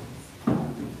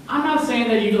 I'm not saying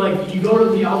that you go to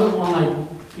the other one,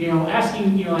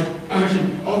 asking,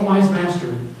 permission, oh, wise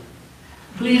master,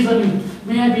 please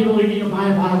may I be able to buy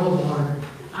a bottle of water?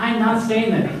 I'm not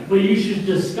saying that, but you should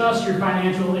discuss your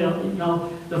financial,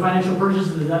 the financial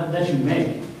purchases that you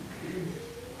make.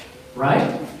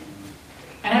 Right?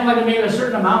 And have maybe a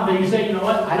certain amount that you say, you know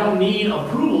what, I don't need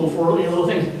approval for little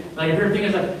things. Like if your thing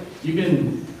is that you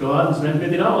can go out and spend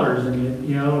 $50 and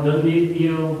it doesn't need,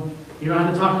 you don't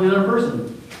have to talk to the other person.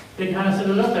 They kind of set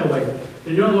it up that way. If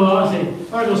you don't go out and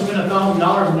say, all right, go spend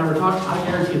 $1,000 and never talk, I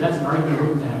guarantee you that's an argument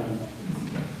waiting to happen.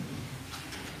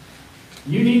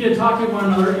 You need to talk to one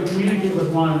another and communicate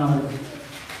with one another.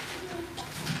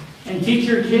 And teach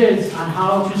your kids on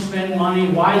how to spend money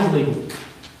wisely.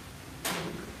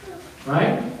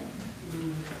 Right?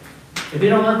 If they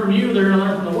don't learn from you, they're going to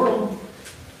learn from the world.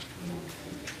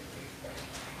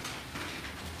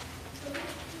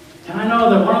 And I know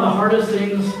that one of the hardest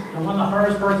things, and one of the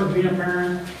hardest parts of being a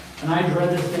parent, and I dread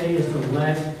this day, is to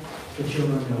let the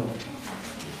children go.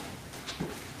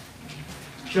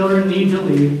 Children need to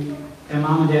leave, and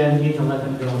mom and dad need to let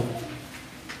them go.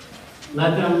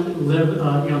 Let them live,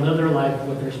 live their life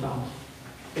with their spouse.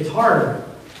 It's hard.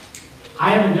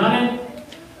 I haven't done it.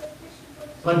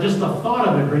 But just the thought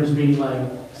of it brings me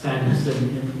sadness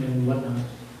and whatnot.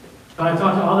 But I've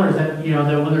talked to others that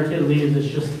that when their kid leaves, it's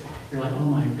just you're like, oh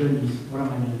my goodness, what am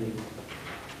I going to do?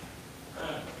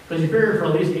 Because you figure for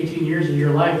at least 18 years of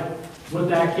your life with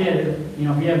that kid, you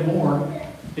know, if you have more,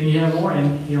 then you have more.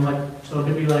 And, you know, like, so it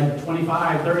could be like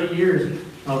 25, 30 years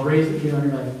of raising, you know,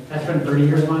 and you're like, that's been 30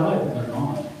 years of my life, and they're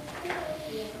gone.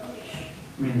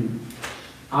 I mean,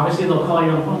 obviously they'll call you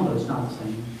on the phone, but it's not the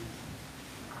same.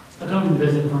 They'll come and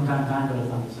visit from time to time, but it's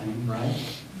not the same, right?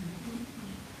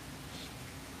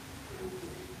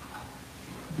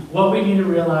 What we need to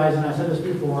realize, and I said this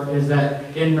before, is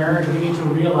that in marriage we need to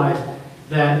realize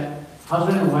that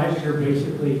husband and wife are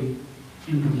basically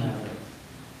incompatible.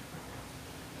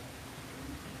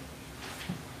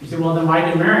 You say, well, then why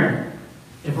get married?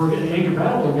 If we're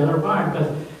incompatible together, fine.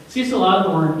 Because Cecil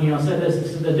Osborne, you know, said this.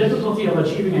 He said, the difficulty of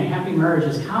achieving a happy marriage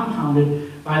is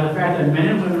compounded by the fact that men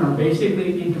and women are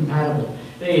basically incompatible.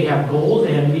 They have goals,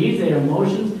 they have needs, they have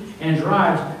emotions and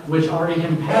drives which are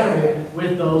incompatible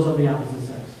with those of the opposite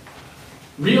sex.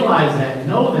 Realize that.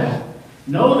 Know that.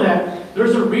 Know that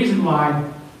there's a reason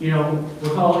why, you know,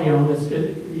 we're called, you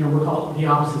know, we're called the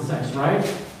opposite sex, right?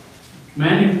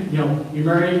 Men, you know, you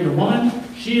marry a woman,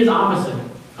 she is opposite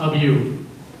of you.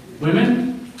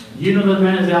 Women, you know that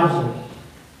men is the opposite.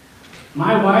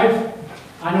 My wife,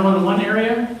 I know in one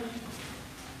area,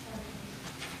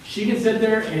 she can sit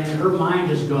there and her mind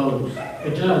just goes.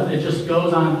 It does. It just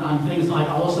goes on things like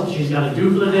all the stuff she's got to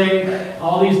do for the day,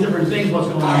 all these different things, what's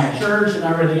going on at church and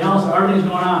everything else, everything's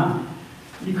going on.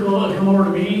 You come over to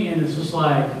me and it's just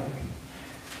like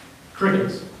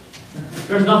crickets.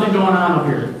 There's nothing going on up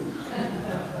here.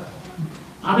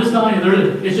 I'm just telling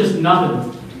you, it's just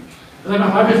nothing. Like my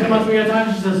wife has come up to me at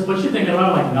times, she says, "What you thinking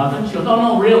about?" I'm like, "Nothing." She goes, "Oh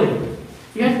no, really?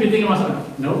 You have to be thinking about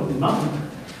something." "Nope, nothing."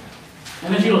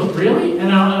 And then she goes, "Really?"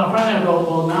 And I'll finally go,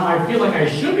 "Well, now I feel like I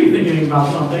should be thinking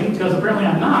about something, because apparently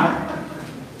I'm not."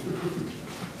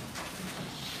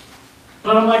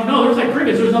 But I'm like, "No, there's like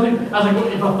crickets, there's nothing." I was like, well,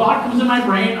 if a thought comes in my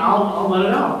brain, I'll let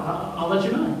it out. I'll let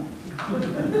you know.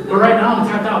 But right now I'm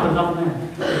tapped out, there's nothing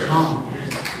there. It's calm.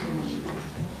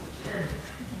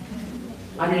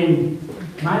 I mean,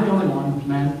 am I the only one,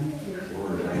 man?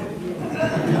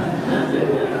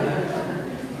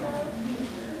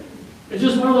 It's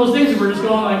just one of those things where we're just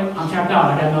going like, I'm tapped out,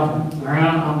 I got nothing. All right,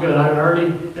 I'm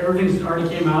good. Everything's already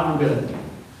came out, I'm good.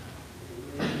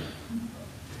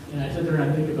 And I sit there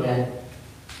and I think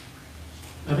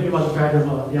about the fact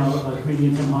of, you know, like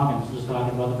comedian Tim Hawkins was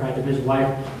talking about the fact that his wife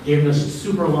gave him this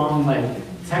super long, like,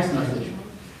 text message.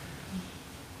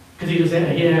 Because he asked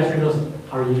her, he goes,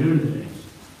 "How are you doing today?"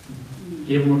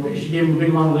 She gave him a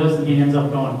big long list, and he ends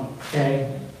up going,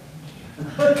 "Okay."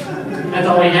 That's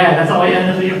all he had. That's all he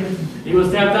had. He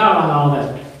was tapped out on all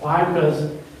that. Why?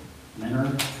 Because men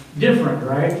are different,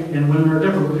 right? And women are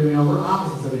different. You know, we're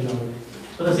opposites of each other.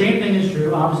 But the same thing is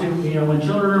true. Obviously, you know, when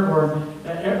children are born,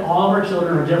 all of our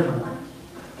children are different.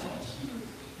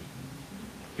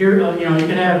 Here, you know, you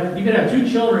could have two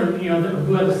children, you know,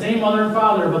 who have the same mother and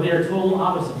father, but they are total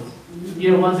opposites.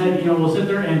 You know, ones that, you know, will sit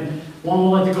there and one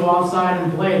will like to go outside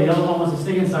and play, the other one wants to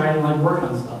stay inside and like work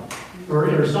on stuff.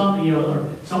 Or some, you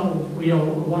know,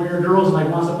 one of your girls like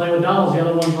wants to play with dolls, the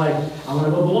other one's like, I want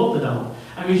to go blow up the doll.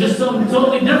 I mean, just something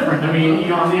totally different. I mean, you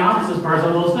know, on the opposite parts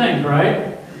of those things,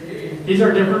 right? These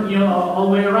are different, you know, all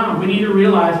the way around. We need to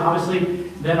realize, obviously,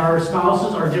 that our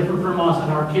spouses are different from us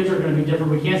and our kids are going to be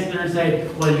different. We can't sit there and say,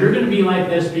 well, you're going to be like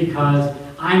this because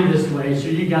I'm this way, so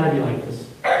you got to be like this.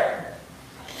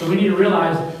 So we need to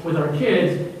realize with our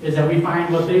kids is that we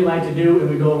find what they like to do and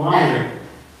we go along with it.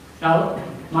 Now,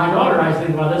 my daughter, I think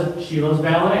about this, she loves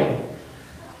ballet.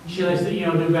 She likes to, you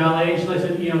know, do ballet. She likes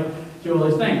to, you know, do all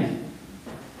these things.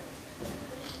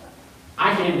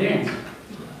 I can't dance.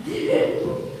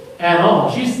 At all.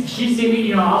 She's seen me,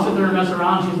 you know, I'll sit there and mess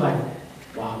around. She's like,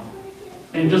 wow.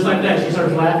 And just like that, she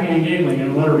starts laughing and giggling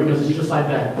and whatever because it's just like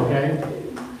that, okay?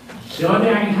 The only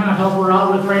thing I can kind of help her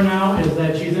out with right now is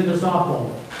that she's into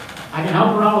softball. I can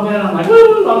help her out with that. I'm like,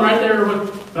 woo, I'm right there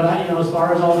with, but I, you know, as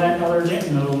far as all that other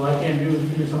dancing, no, I can't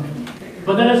do something.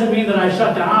 But that doesn't mean that I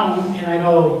shut down and I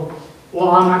go, well,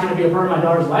 I'm not going to be a part of my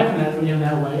daughter's life in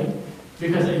that way.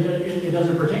 Because it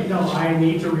doesn't pertain. No, I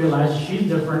need to realize she's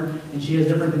different and she has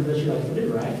different things that she likes to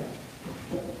do, right?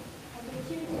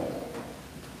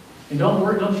 And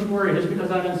don't you worry, just because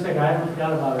I've been sick, I haven't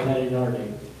forgot about her that 8-hour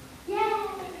day. Yeah.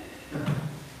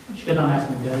 She kept on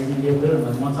asking me, "Dad, are you going to be able to do it?" I'm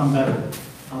like, once I'm better,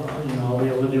 I'll be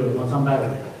able to do it. Once I'm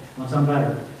better. Once I'm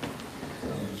better.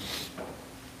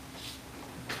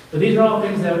 But these are all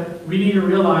things that we need to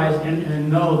realize and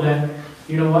know that,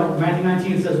 you know what? Matthew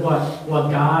 19 says what?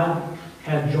 What God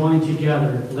have joined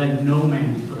together, let no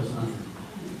man put asunder.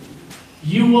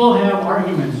 You will have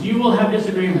arguments. You will have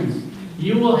disagreements.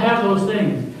 You will have those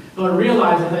things. But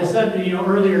realize, as I said,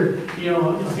 earlier,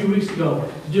 a few weeks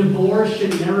ago, divorce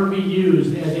should never be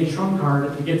used as a trump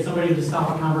card to get somebody to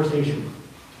stop a conversation.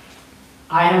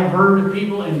 I have heard of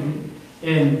people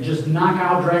in just drag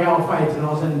out fights, and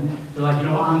all of a sudden they're like,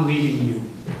 I'm leaving you.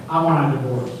 I want a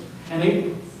divorce. And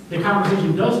the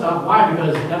conversation does stop. Why?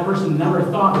 Because that person never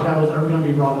thought that was ever going to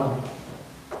be brought up.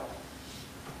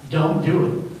 Don't do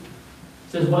it.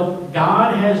 It says, what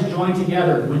God has joined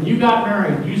together. When you got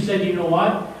married, you said, you know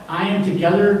what? I am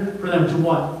together for them to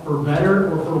what? For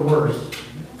better or for worse.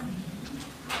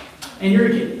 And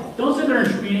don't sit there and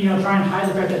try and hide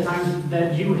the fact at times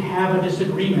that you have a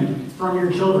disagreement from your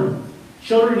children.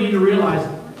 Children need to realize,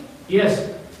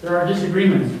 yes, there are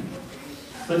disagreements,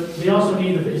 but they also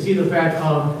need to see the fact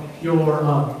of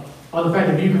the fact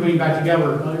of you coming back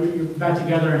together,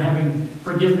 and having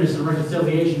forgiveness and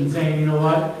reconciliation, and saying, you know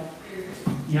what,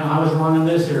 I was wrong in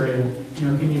this area.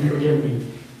 Can you forgive me?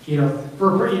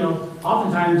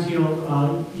 Oftentimes, you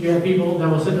have people that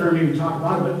will sit there and maybe talk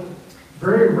about it, but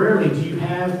very rarely do you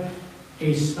have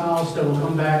a spouse that will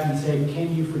come back and say,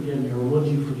 can you forgive me, or would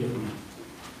you forgive me?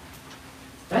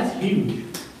 That's huge.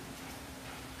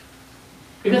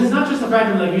 Because it's not just the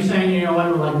fact that you saying,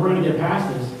 we're going to get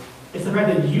past this. It's the fact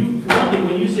that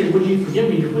when you say, would you forgive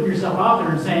me, you're putting yourself out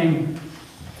there and saying,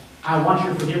 I want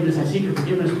your forgiveness, I seek your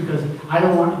forgiveness because I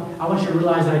want you to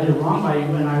realize that I did wrong by you,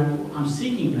 and I'm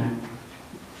seeking that.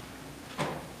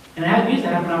 And that needs to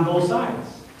happen on both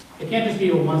sides. It can't just be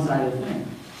a one-sided thing.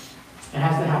 It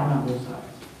has to happen on both sides.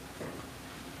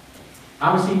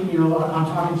 Obviously, I'm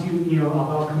talking to you,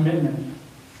 about commitment.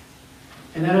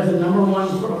 And that is the number one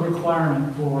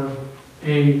requirement for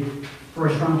a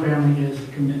strong family is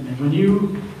commitment. When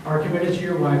you are committed to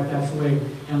your wife, that's the way.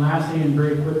 And lastly, and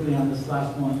very quickly on this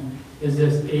last one, is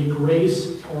this a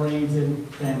grace-oriented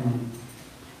family.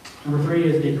 Number 3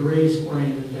 is a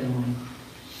grace-oriented family.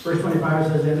 Verse 25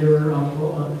 says that they were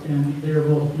both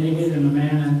naked, and the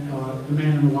man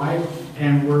and the wife,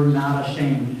 and were not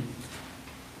ashamed.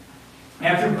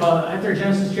 After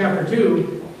Genesis chapter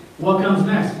 2, what comes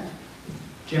next?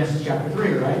 Genesis chapter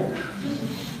 3, right?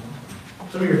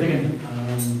 Some of you are thinking,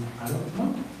 I don't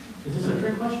know. Is this a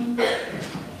trick question?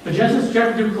 But Genesis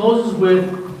chapter 2 closes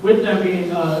with them being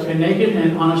naked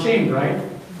and unashamed, right?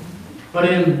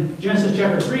 But in Genesis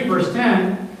chapter 3, verse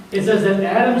 10, it says that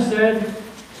Adam said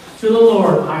to the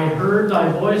Lord, I heard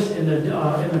thy voice in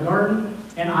the garden,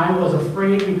 and I was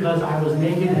afraid because I was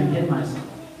naked and hid myself.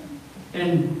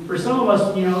 And for some of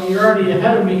us, you're already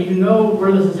ahead of me, you know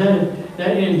where this is headed.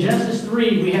 That in Genesis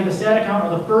 3, we have the sad account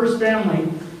of the first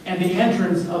family and the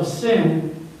entrance of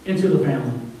sin into the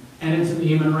family and into the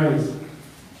human race.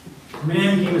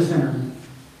 Man became a sinner.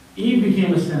 Eve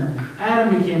became a sinner.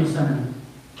 Adam became a sinner.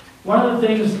 One of the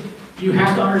things you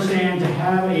have to understand to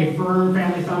have a firm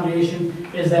family foundation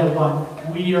is that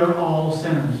what? We are all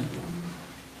sinners.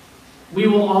 We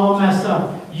will all mess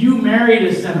up. You married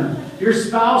a sinner. Your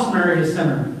spouse married a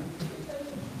sinner.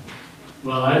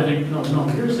 Well, I think, no,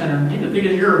 you're a sinner. You can think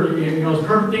that you're most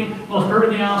perfect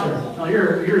thing out there. No,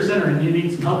 you're a sinner and you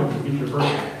need some help to get your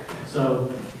perfect.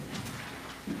 So,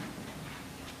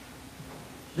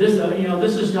 this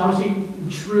is obviously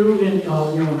true in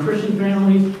Christian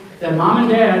families, that mom and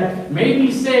dad may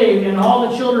be saved and all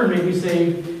the children may be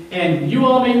saved and you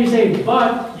all may be saved,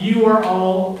 but you are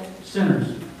all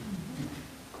sinners.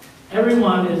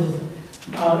 Everyone is,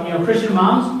 Christian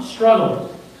moms struggle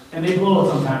and they blow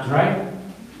it sometimes, right?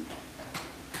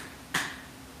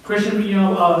 Christian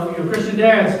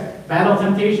dads battle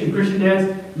temptation. Christian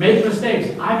dads make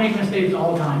mistakes. I make mistakes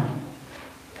all the time.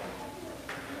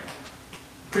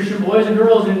 Christian boys and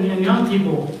girls and young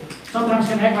people sometimes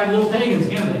can act like little pagans,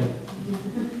 can't they?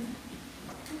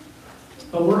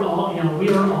 But we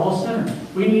are all sinners.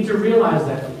 We need to realize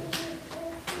that.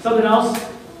 Something else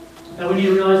that we need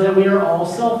to realize, that we are all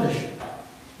selfish.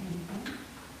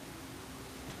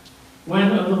 When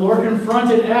the Lord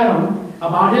confronted Adam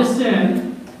about his sin,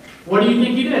 what do you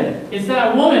think he did? It's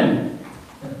that woman.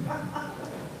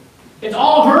 It's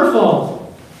all her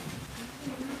fault.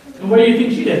 And what do you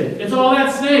think she did? It's all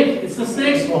that snake. It's the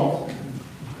snake's fault.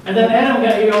 And then Adam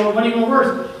went even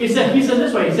worse. He said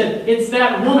this way. He said, it's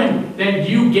that woman that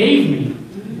you gave me.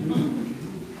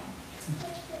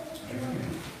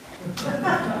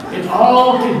 It's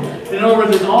all, in other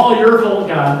words, it's all your fault,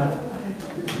 God.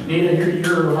 Nita,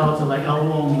 you're allowed to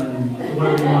elbow him and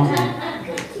whatever you want to.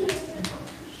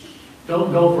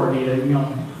 Don't go for it, Nita.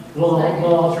 We'll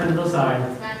all turn to the side.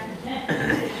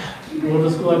 We'll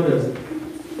just go like this.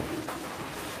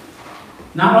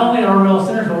 Not only are we all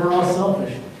sinners, but we're all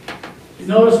selfish.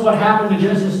 Notice what happened in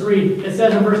Genesis 3. It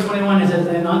says in verse 21, it says,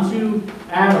 and unto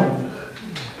Adam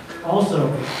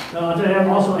also, to Adam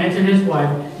also and to his wife,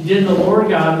 did the Lord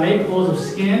God make clothes of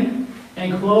skin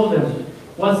and clothe them.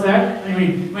 What's that? I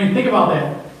mean, think about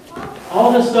that.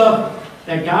 All this stuff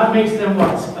that God makes them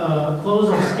what? Clothes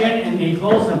of skin, and He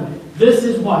clothes them. This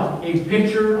is what? A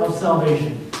picture of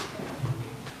salvation.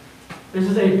 This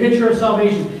is a picture of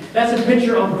salvation. That's a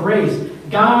picture of grace.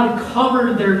 God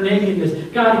covered their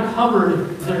nakedness. God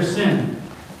covered their sin.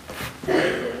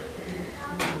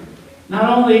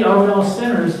 Not only are we all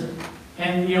sinners,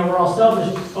 and we're all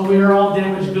selfish, but we are all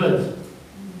damaged goods.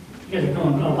 You guys are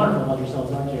feeling wonderful about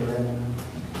yourselves, aren't you? Right?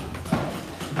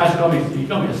 Pastor called me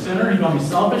a sinner, he called me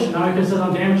selfish, and now he says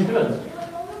I'm damaged goods.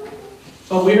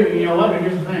 But you know what?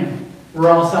 Here's the thing. We're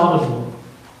all salvageable.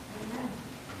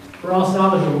 We're all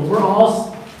salvageable.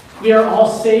 We are all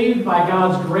saved by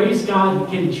God's grace. God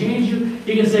can change you.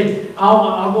 He can say,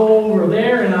 I'll go over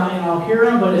there and I'll hear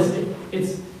Him, but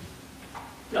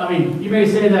you may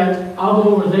say that I'll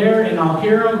go over there and I'll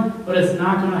hear Him, but it's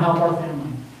not going to help our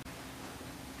family.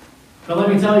 But let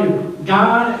me tell you,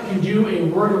 God can do a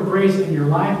work of grace in your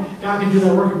life. God can do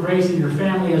that work of grace in your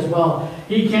family as well.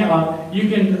 You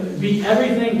can be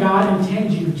everything God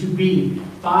intends you to be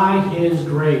by His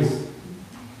grace.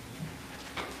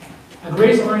 A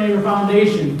grace-oriented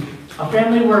foundation. A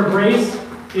family where grace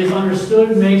is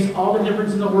understood makes all the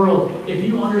difference in the world. If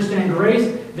you understand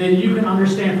grace, then you can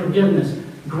understand forgiveness.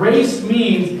 Grace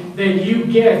means that you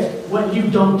get what you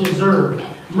don't deserve.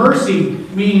 Mercy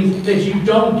means that you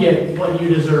don't get what you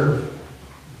deserve.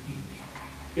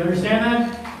 You understand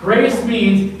that? Grace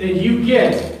means that you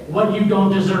get what you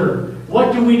don't deserve.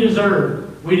 What do we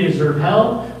deserve? We deserve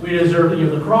hell. We deserve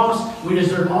the cross. We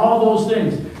deserve all those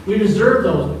things. We deserve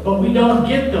those, but we don't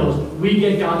get those. We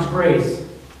get God's grace.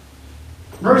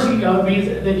 Mercy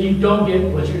means that you don't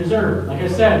get what you deserve. Like I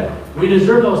said, we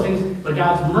deserve those things, but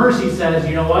God's mercy says,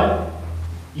 you know what?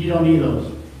 You don't need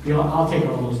those. I'll take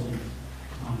all those things.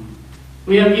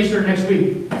 We have Easter next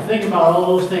week. Think about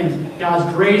all those things.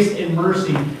 God's grace and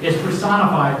mercy is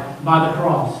personified by the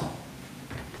cross.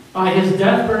 By His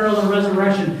death, burial, and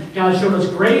resurrection, God showed us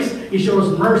grace. He showed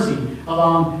us mercy.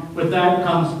 Along with that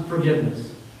comes forgiveness.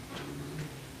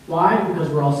 Why? Because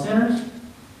we're all sinners.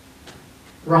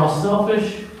 We're all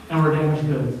selfish, and we're damaged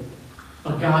goods.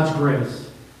 But God's grace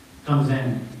comes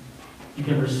in and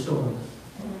can restore us.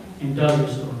 And does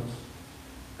restore us.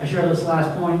 I share this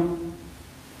last point.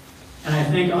 And I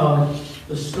think of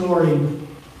the story of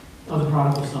the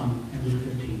prodigal son in Luke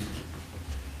 15.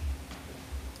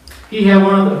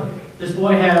 This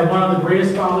boy had one of the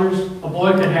greatest fathers a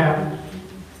boy could have.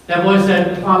 That boy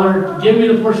said, Father, give me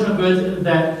the portion of goods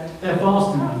that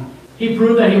falls to me. He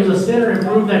proved that he was a sinner and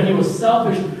proved that he was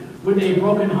selfish with a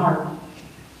broken heart.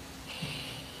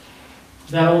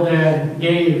 That old dad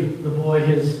gave the boy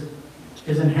his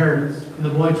inheritance. And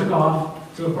the boy took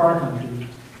off to the far country.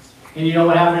 And you know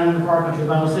what happened in the far country? The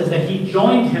Bible says that he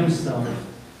joined himself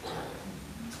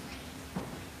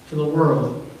to the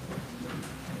world.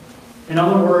 In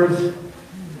other words,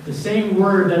 the same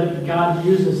word that God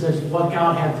uses as what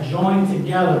God hath joined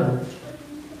together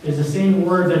is the same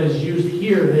word that is used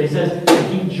here. That it says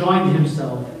that he joined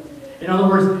himself. In other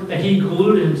words, that he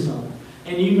glued himself.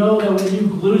 And you know that when you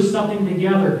glue something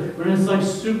together, when it's like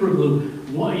super glue,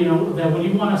 that when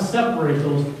you want to separate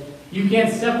those, you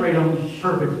can't separate them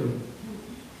perfectly.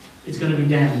 It's going to be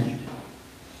damaged.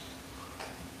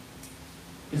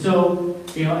 And so,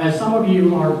 as some of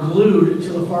you are glued to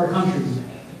the far countries,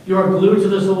 you are glued to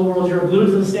this old world, you are glued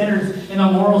to the standards and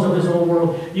the morals of this old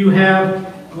world, you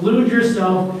have glued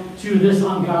yourself to this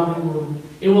ungodly world.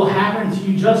 It will happen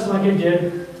to you just like it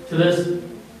did to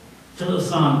the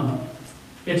son.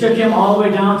 It took him all the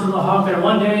way down to the hog pen.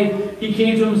 One day, he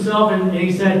came to himself and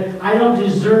he said, I don't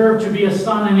deserve to be a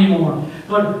son anymore,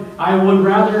 but I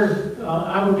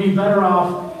would be better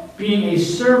off being a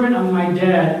servant of my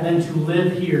dad than to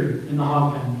live here in the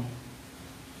hog pen.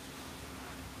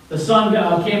 The son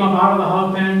came up out of the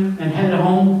hog pen and headed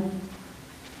home.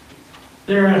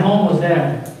 There at home was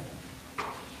dad.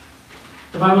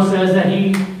 The Bible says that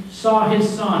he saw his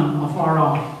son afar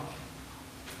off.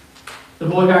 The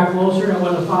boy got closer, and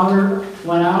when the father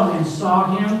went out and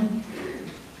saw him,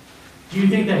 do you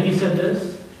think that he said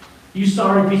this? You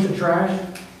sorry piece of trash.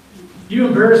 You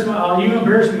embarrass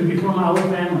me before my whole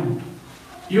family.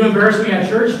 You embarrass me at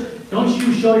church. Don't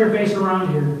you show your face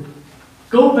around here.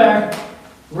 Go back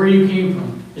where you came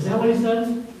from. Is that what he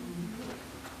said?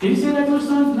 Did he say that to his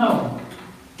son? No.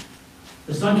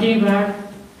 The son came back.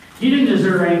 He didn't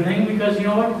deserve anything because, you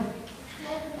know what?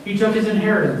 He took his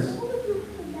inheritance.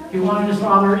 He wanted his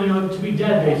father, to be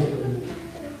dead, basically.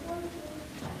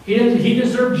 He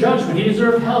deserved judgment. He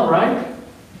deserved hell, right?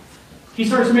 He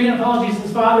starts making apologies. He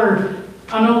says, Father,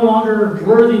 I'm no longer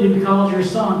worthy to be called your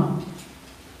son.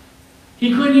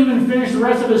 He couldn't even finish the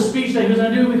rest of his speech that he was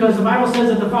going to do because the Bible says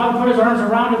that the father put his arms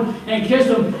around him and kissed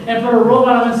him and put a robe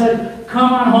on him and said,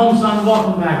 come on home, son,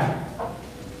 welcome back.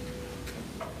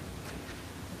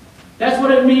 That's what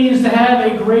it means to have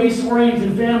a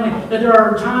grace-oriented family, that there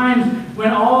are times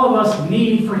when all of us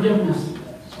need forgiveness.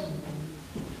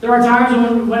 There are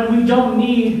times when we don't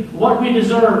need what we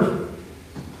deserve.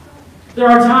 There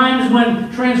are times when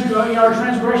our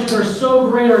transgressions are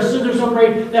so great, our sins are so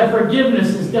great, that forgiveness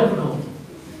is difficult.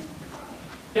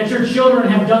 That your children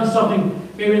have done something,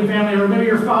 maybe in the family, or maybe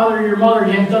your father or your mother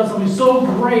have done something so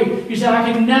great, you said,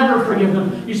 I can never forgive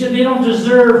them. You said they don't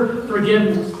deserve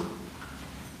forgiveness.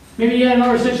 Maybe you had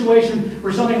another situation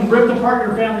where something ripped apart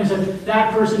your family and said,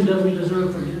 that person doesn't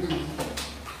deserve forgiveness.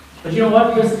 But you know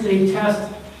what? This is a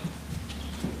test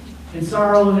in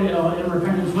sorrow and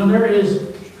repentance. When there is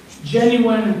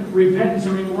genuine repentance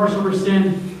and remorse over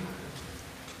sin,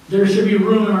 there should be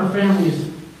room in our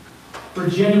families for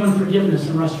genuine forgiveness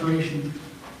and restoration.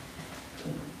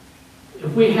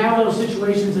 If we have those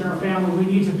situations in our family,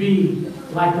 we need to be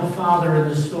like the father in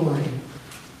the story.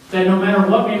 That no matter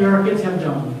what maybe our kids have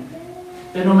done,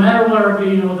 that no matter what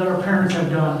our parents have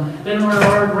done, that no matter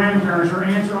what our grandparents or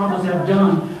aunts or uncles have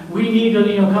done, we need to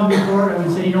come before them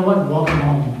and say, you know what, welcome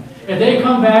home. If they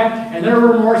come back and they're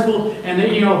remorseful and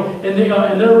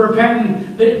they're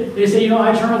repentant, they say,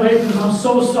 I turn away from them. I'm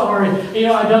so sorry.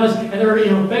 I've done this, and they're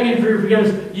begging for your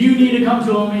forgiveness. You need to come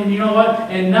to them, and you know what,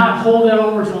 and not hold that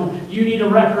over to them. You need to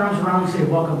wrap your arms around them and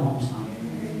say, welcome home, son.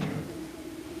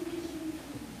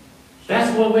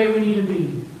 That's the way we need to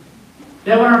be.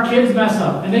 That when our kids mess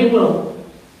up, and they will.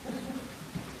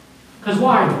 Because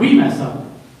why? We mess up.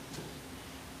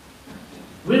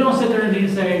 We don't sit there and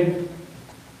say,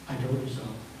 I told you so.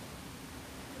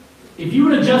 If you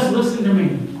would have just listened to me,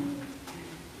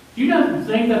 do you not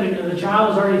think that the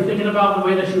child is already thinking about the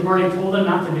way that you've already told them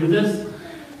not to do this,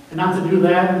 and not to do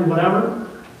that, and whatever?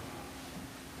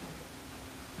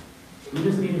 We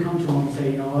just need to come to them and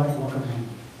say, you know what, welcome home.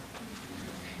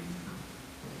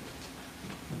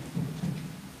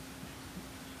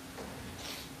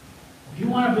 If you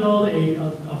want to build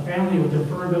a family with a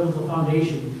firm biblical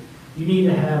foundation, you need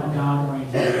to have a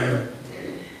God-oriented family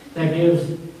that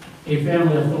gives a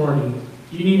family authority.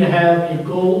 You need to have a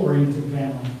goal-oriented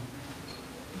family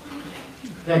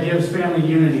that gives family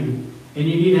unity. And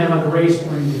you need to have a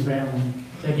grace-oriented family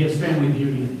that gives family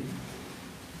beauty.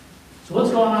 So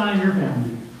what's going on in your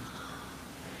family?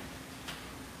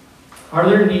 Are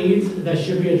there needs that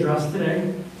should be addressed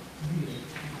today?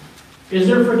 Is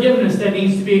there forgiveness that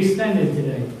needs to be extended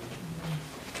today?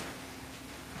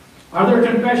 Are there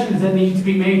confessions that need to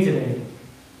be made today?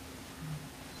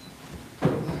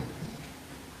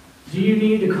 Do you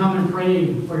need to come and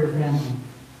pray for your family?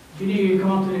 Do you need to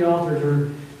come up to the altars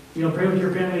or pray with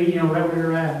your family, right where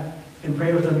you're at, and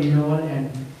pray with them,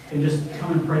 and just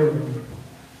come and pray with them?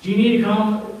 Do you need to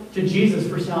come to Jesus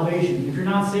for salvation? If you're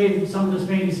not saved, some of this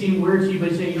may seem weird to you,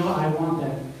 but you say, I want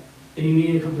that. Then you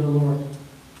need to come to the Lord.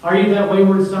 Are you that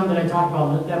wayward son that I talked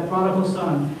about, that prodigal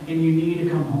son, and you need to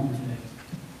come home today?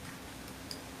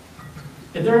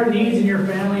 If there are needs in your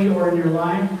family or in your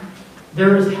life,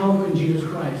 there is help in Jesus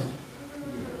Christ.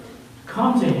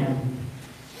 Come to Him.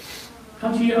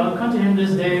 Come to Him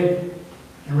this day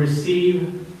and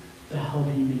receive the help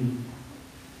you need.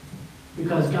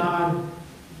 Because God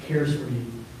cares for you.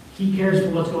 He cares for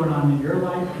what's going on in your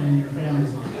life and in your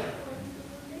family's life.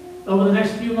 Over the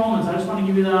next few moments, I just want to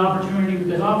give you that opportunity,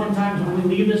 because oftentimes when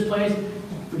we leave this place,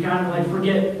 we kind of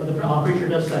forget what the preacher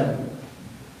just said.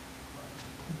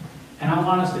 And I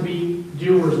want us to be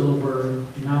doers of the word,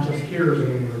 and not just hearers of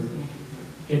the word.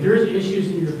 If there's issues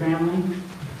in your family,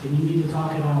 then you need to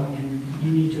talk it out, and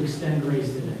you need to extend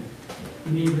grace today.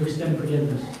 You need to extend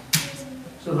forgiveness.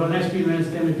 So for the next few minutes,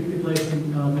 Tim, if you could play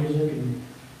some music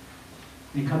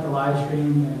and cut the live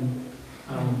stream,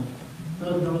 and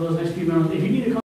those next few minutes, if you need to come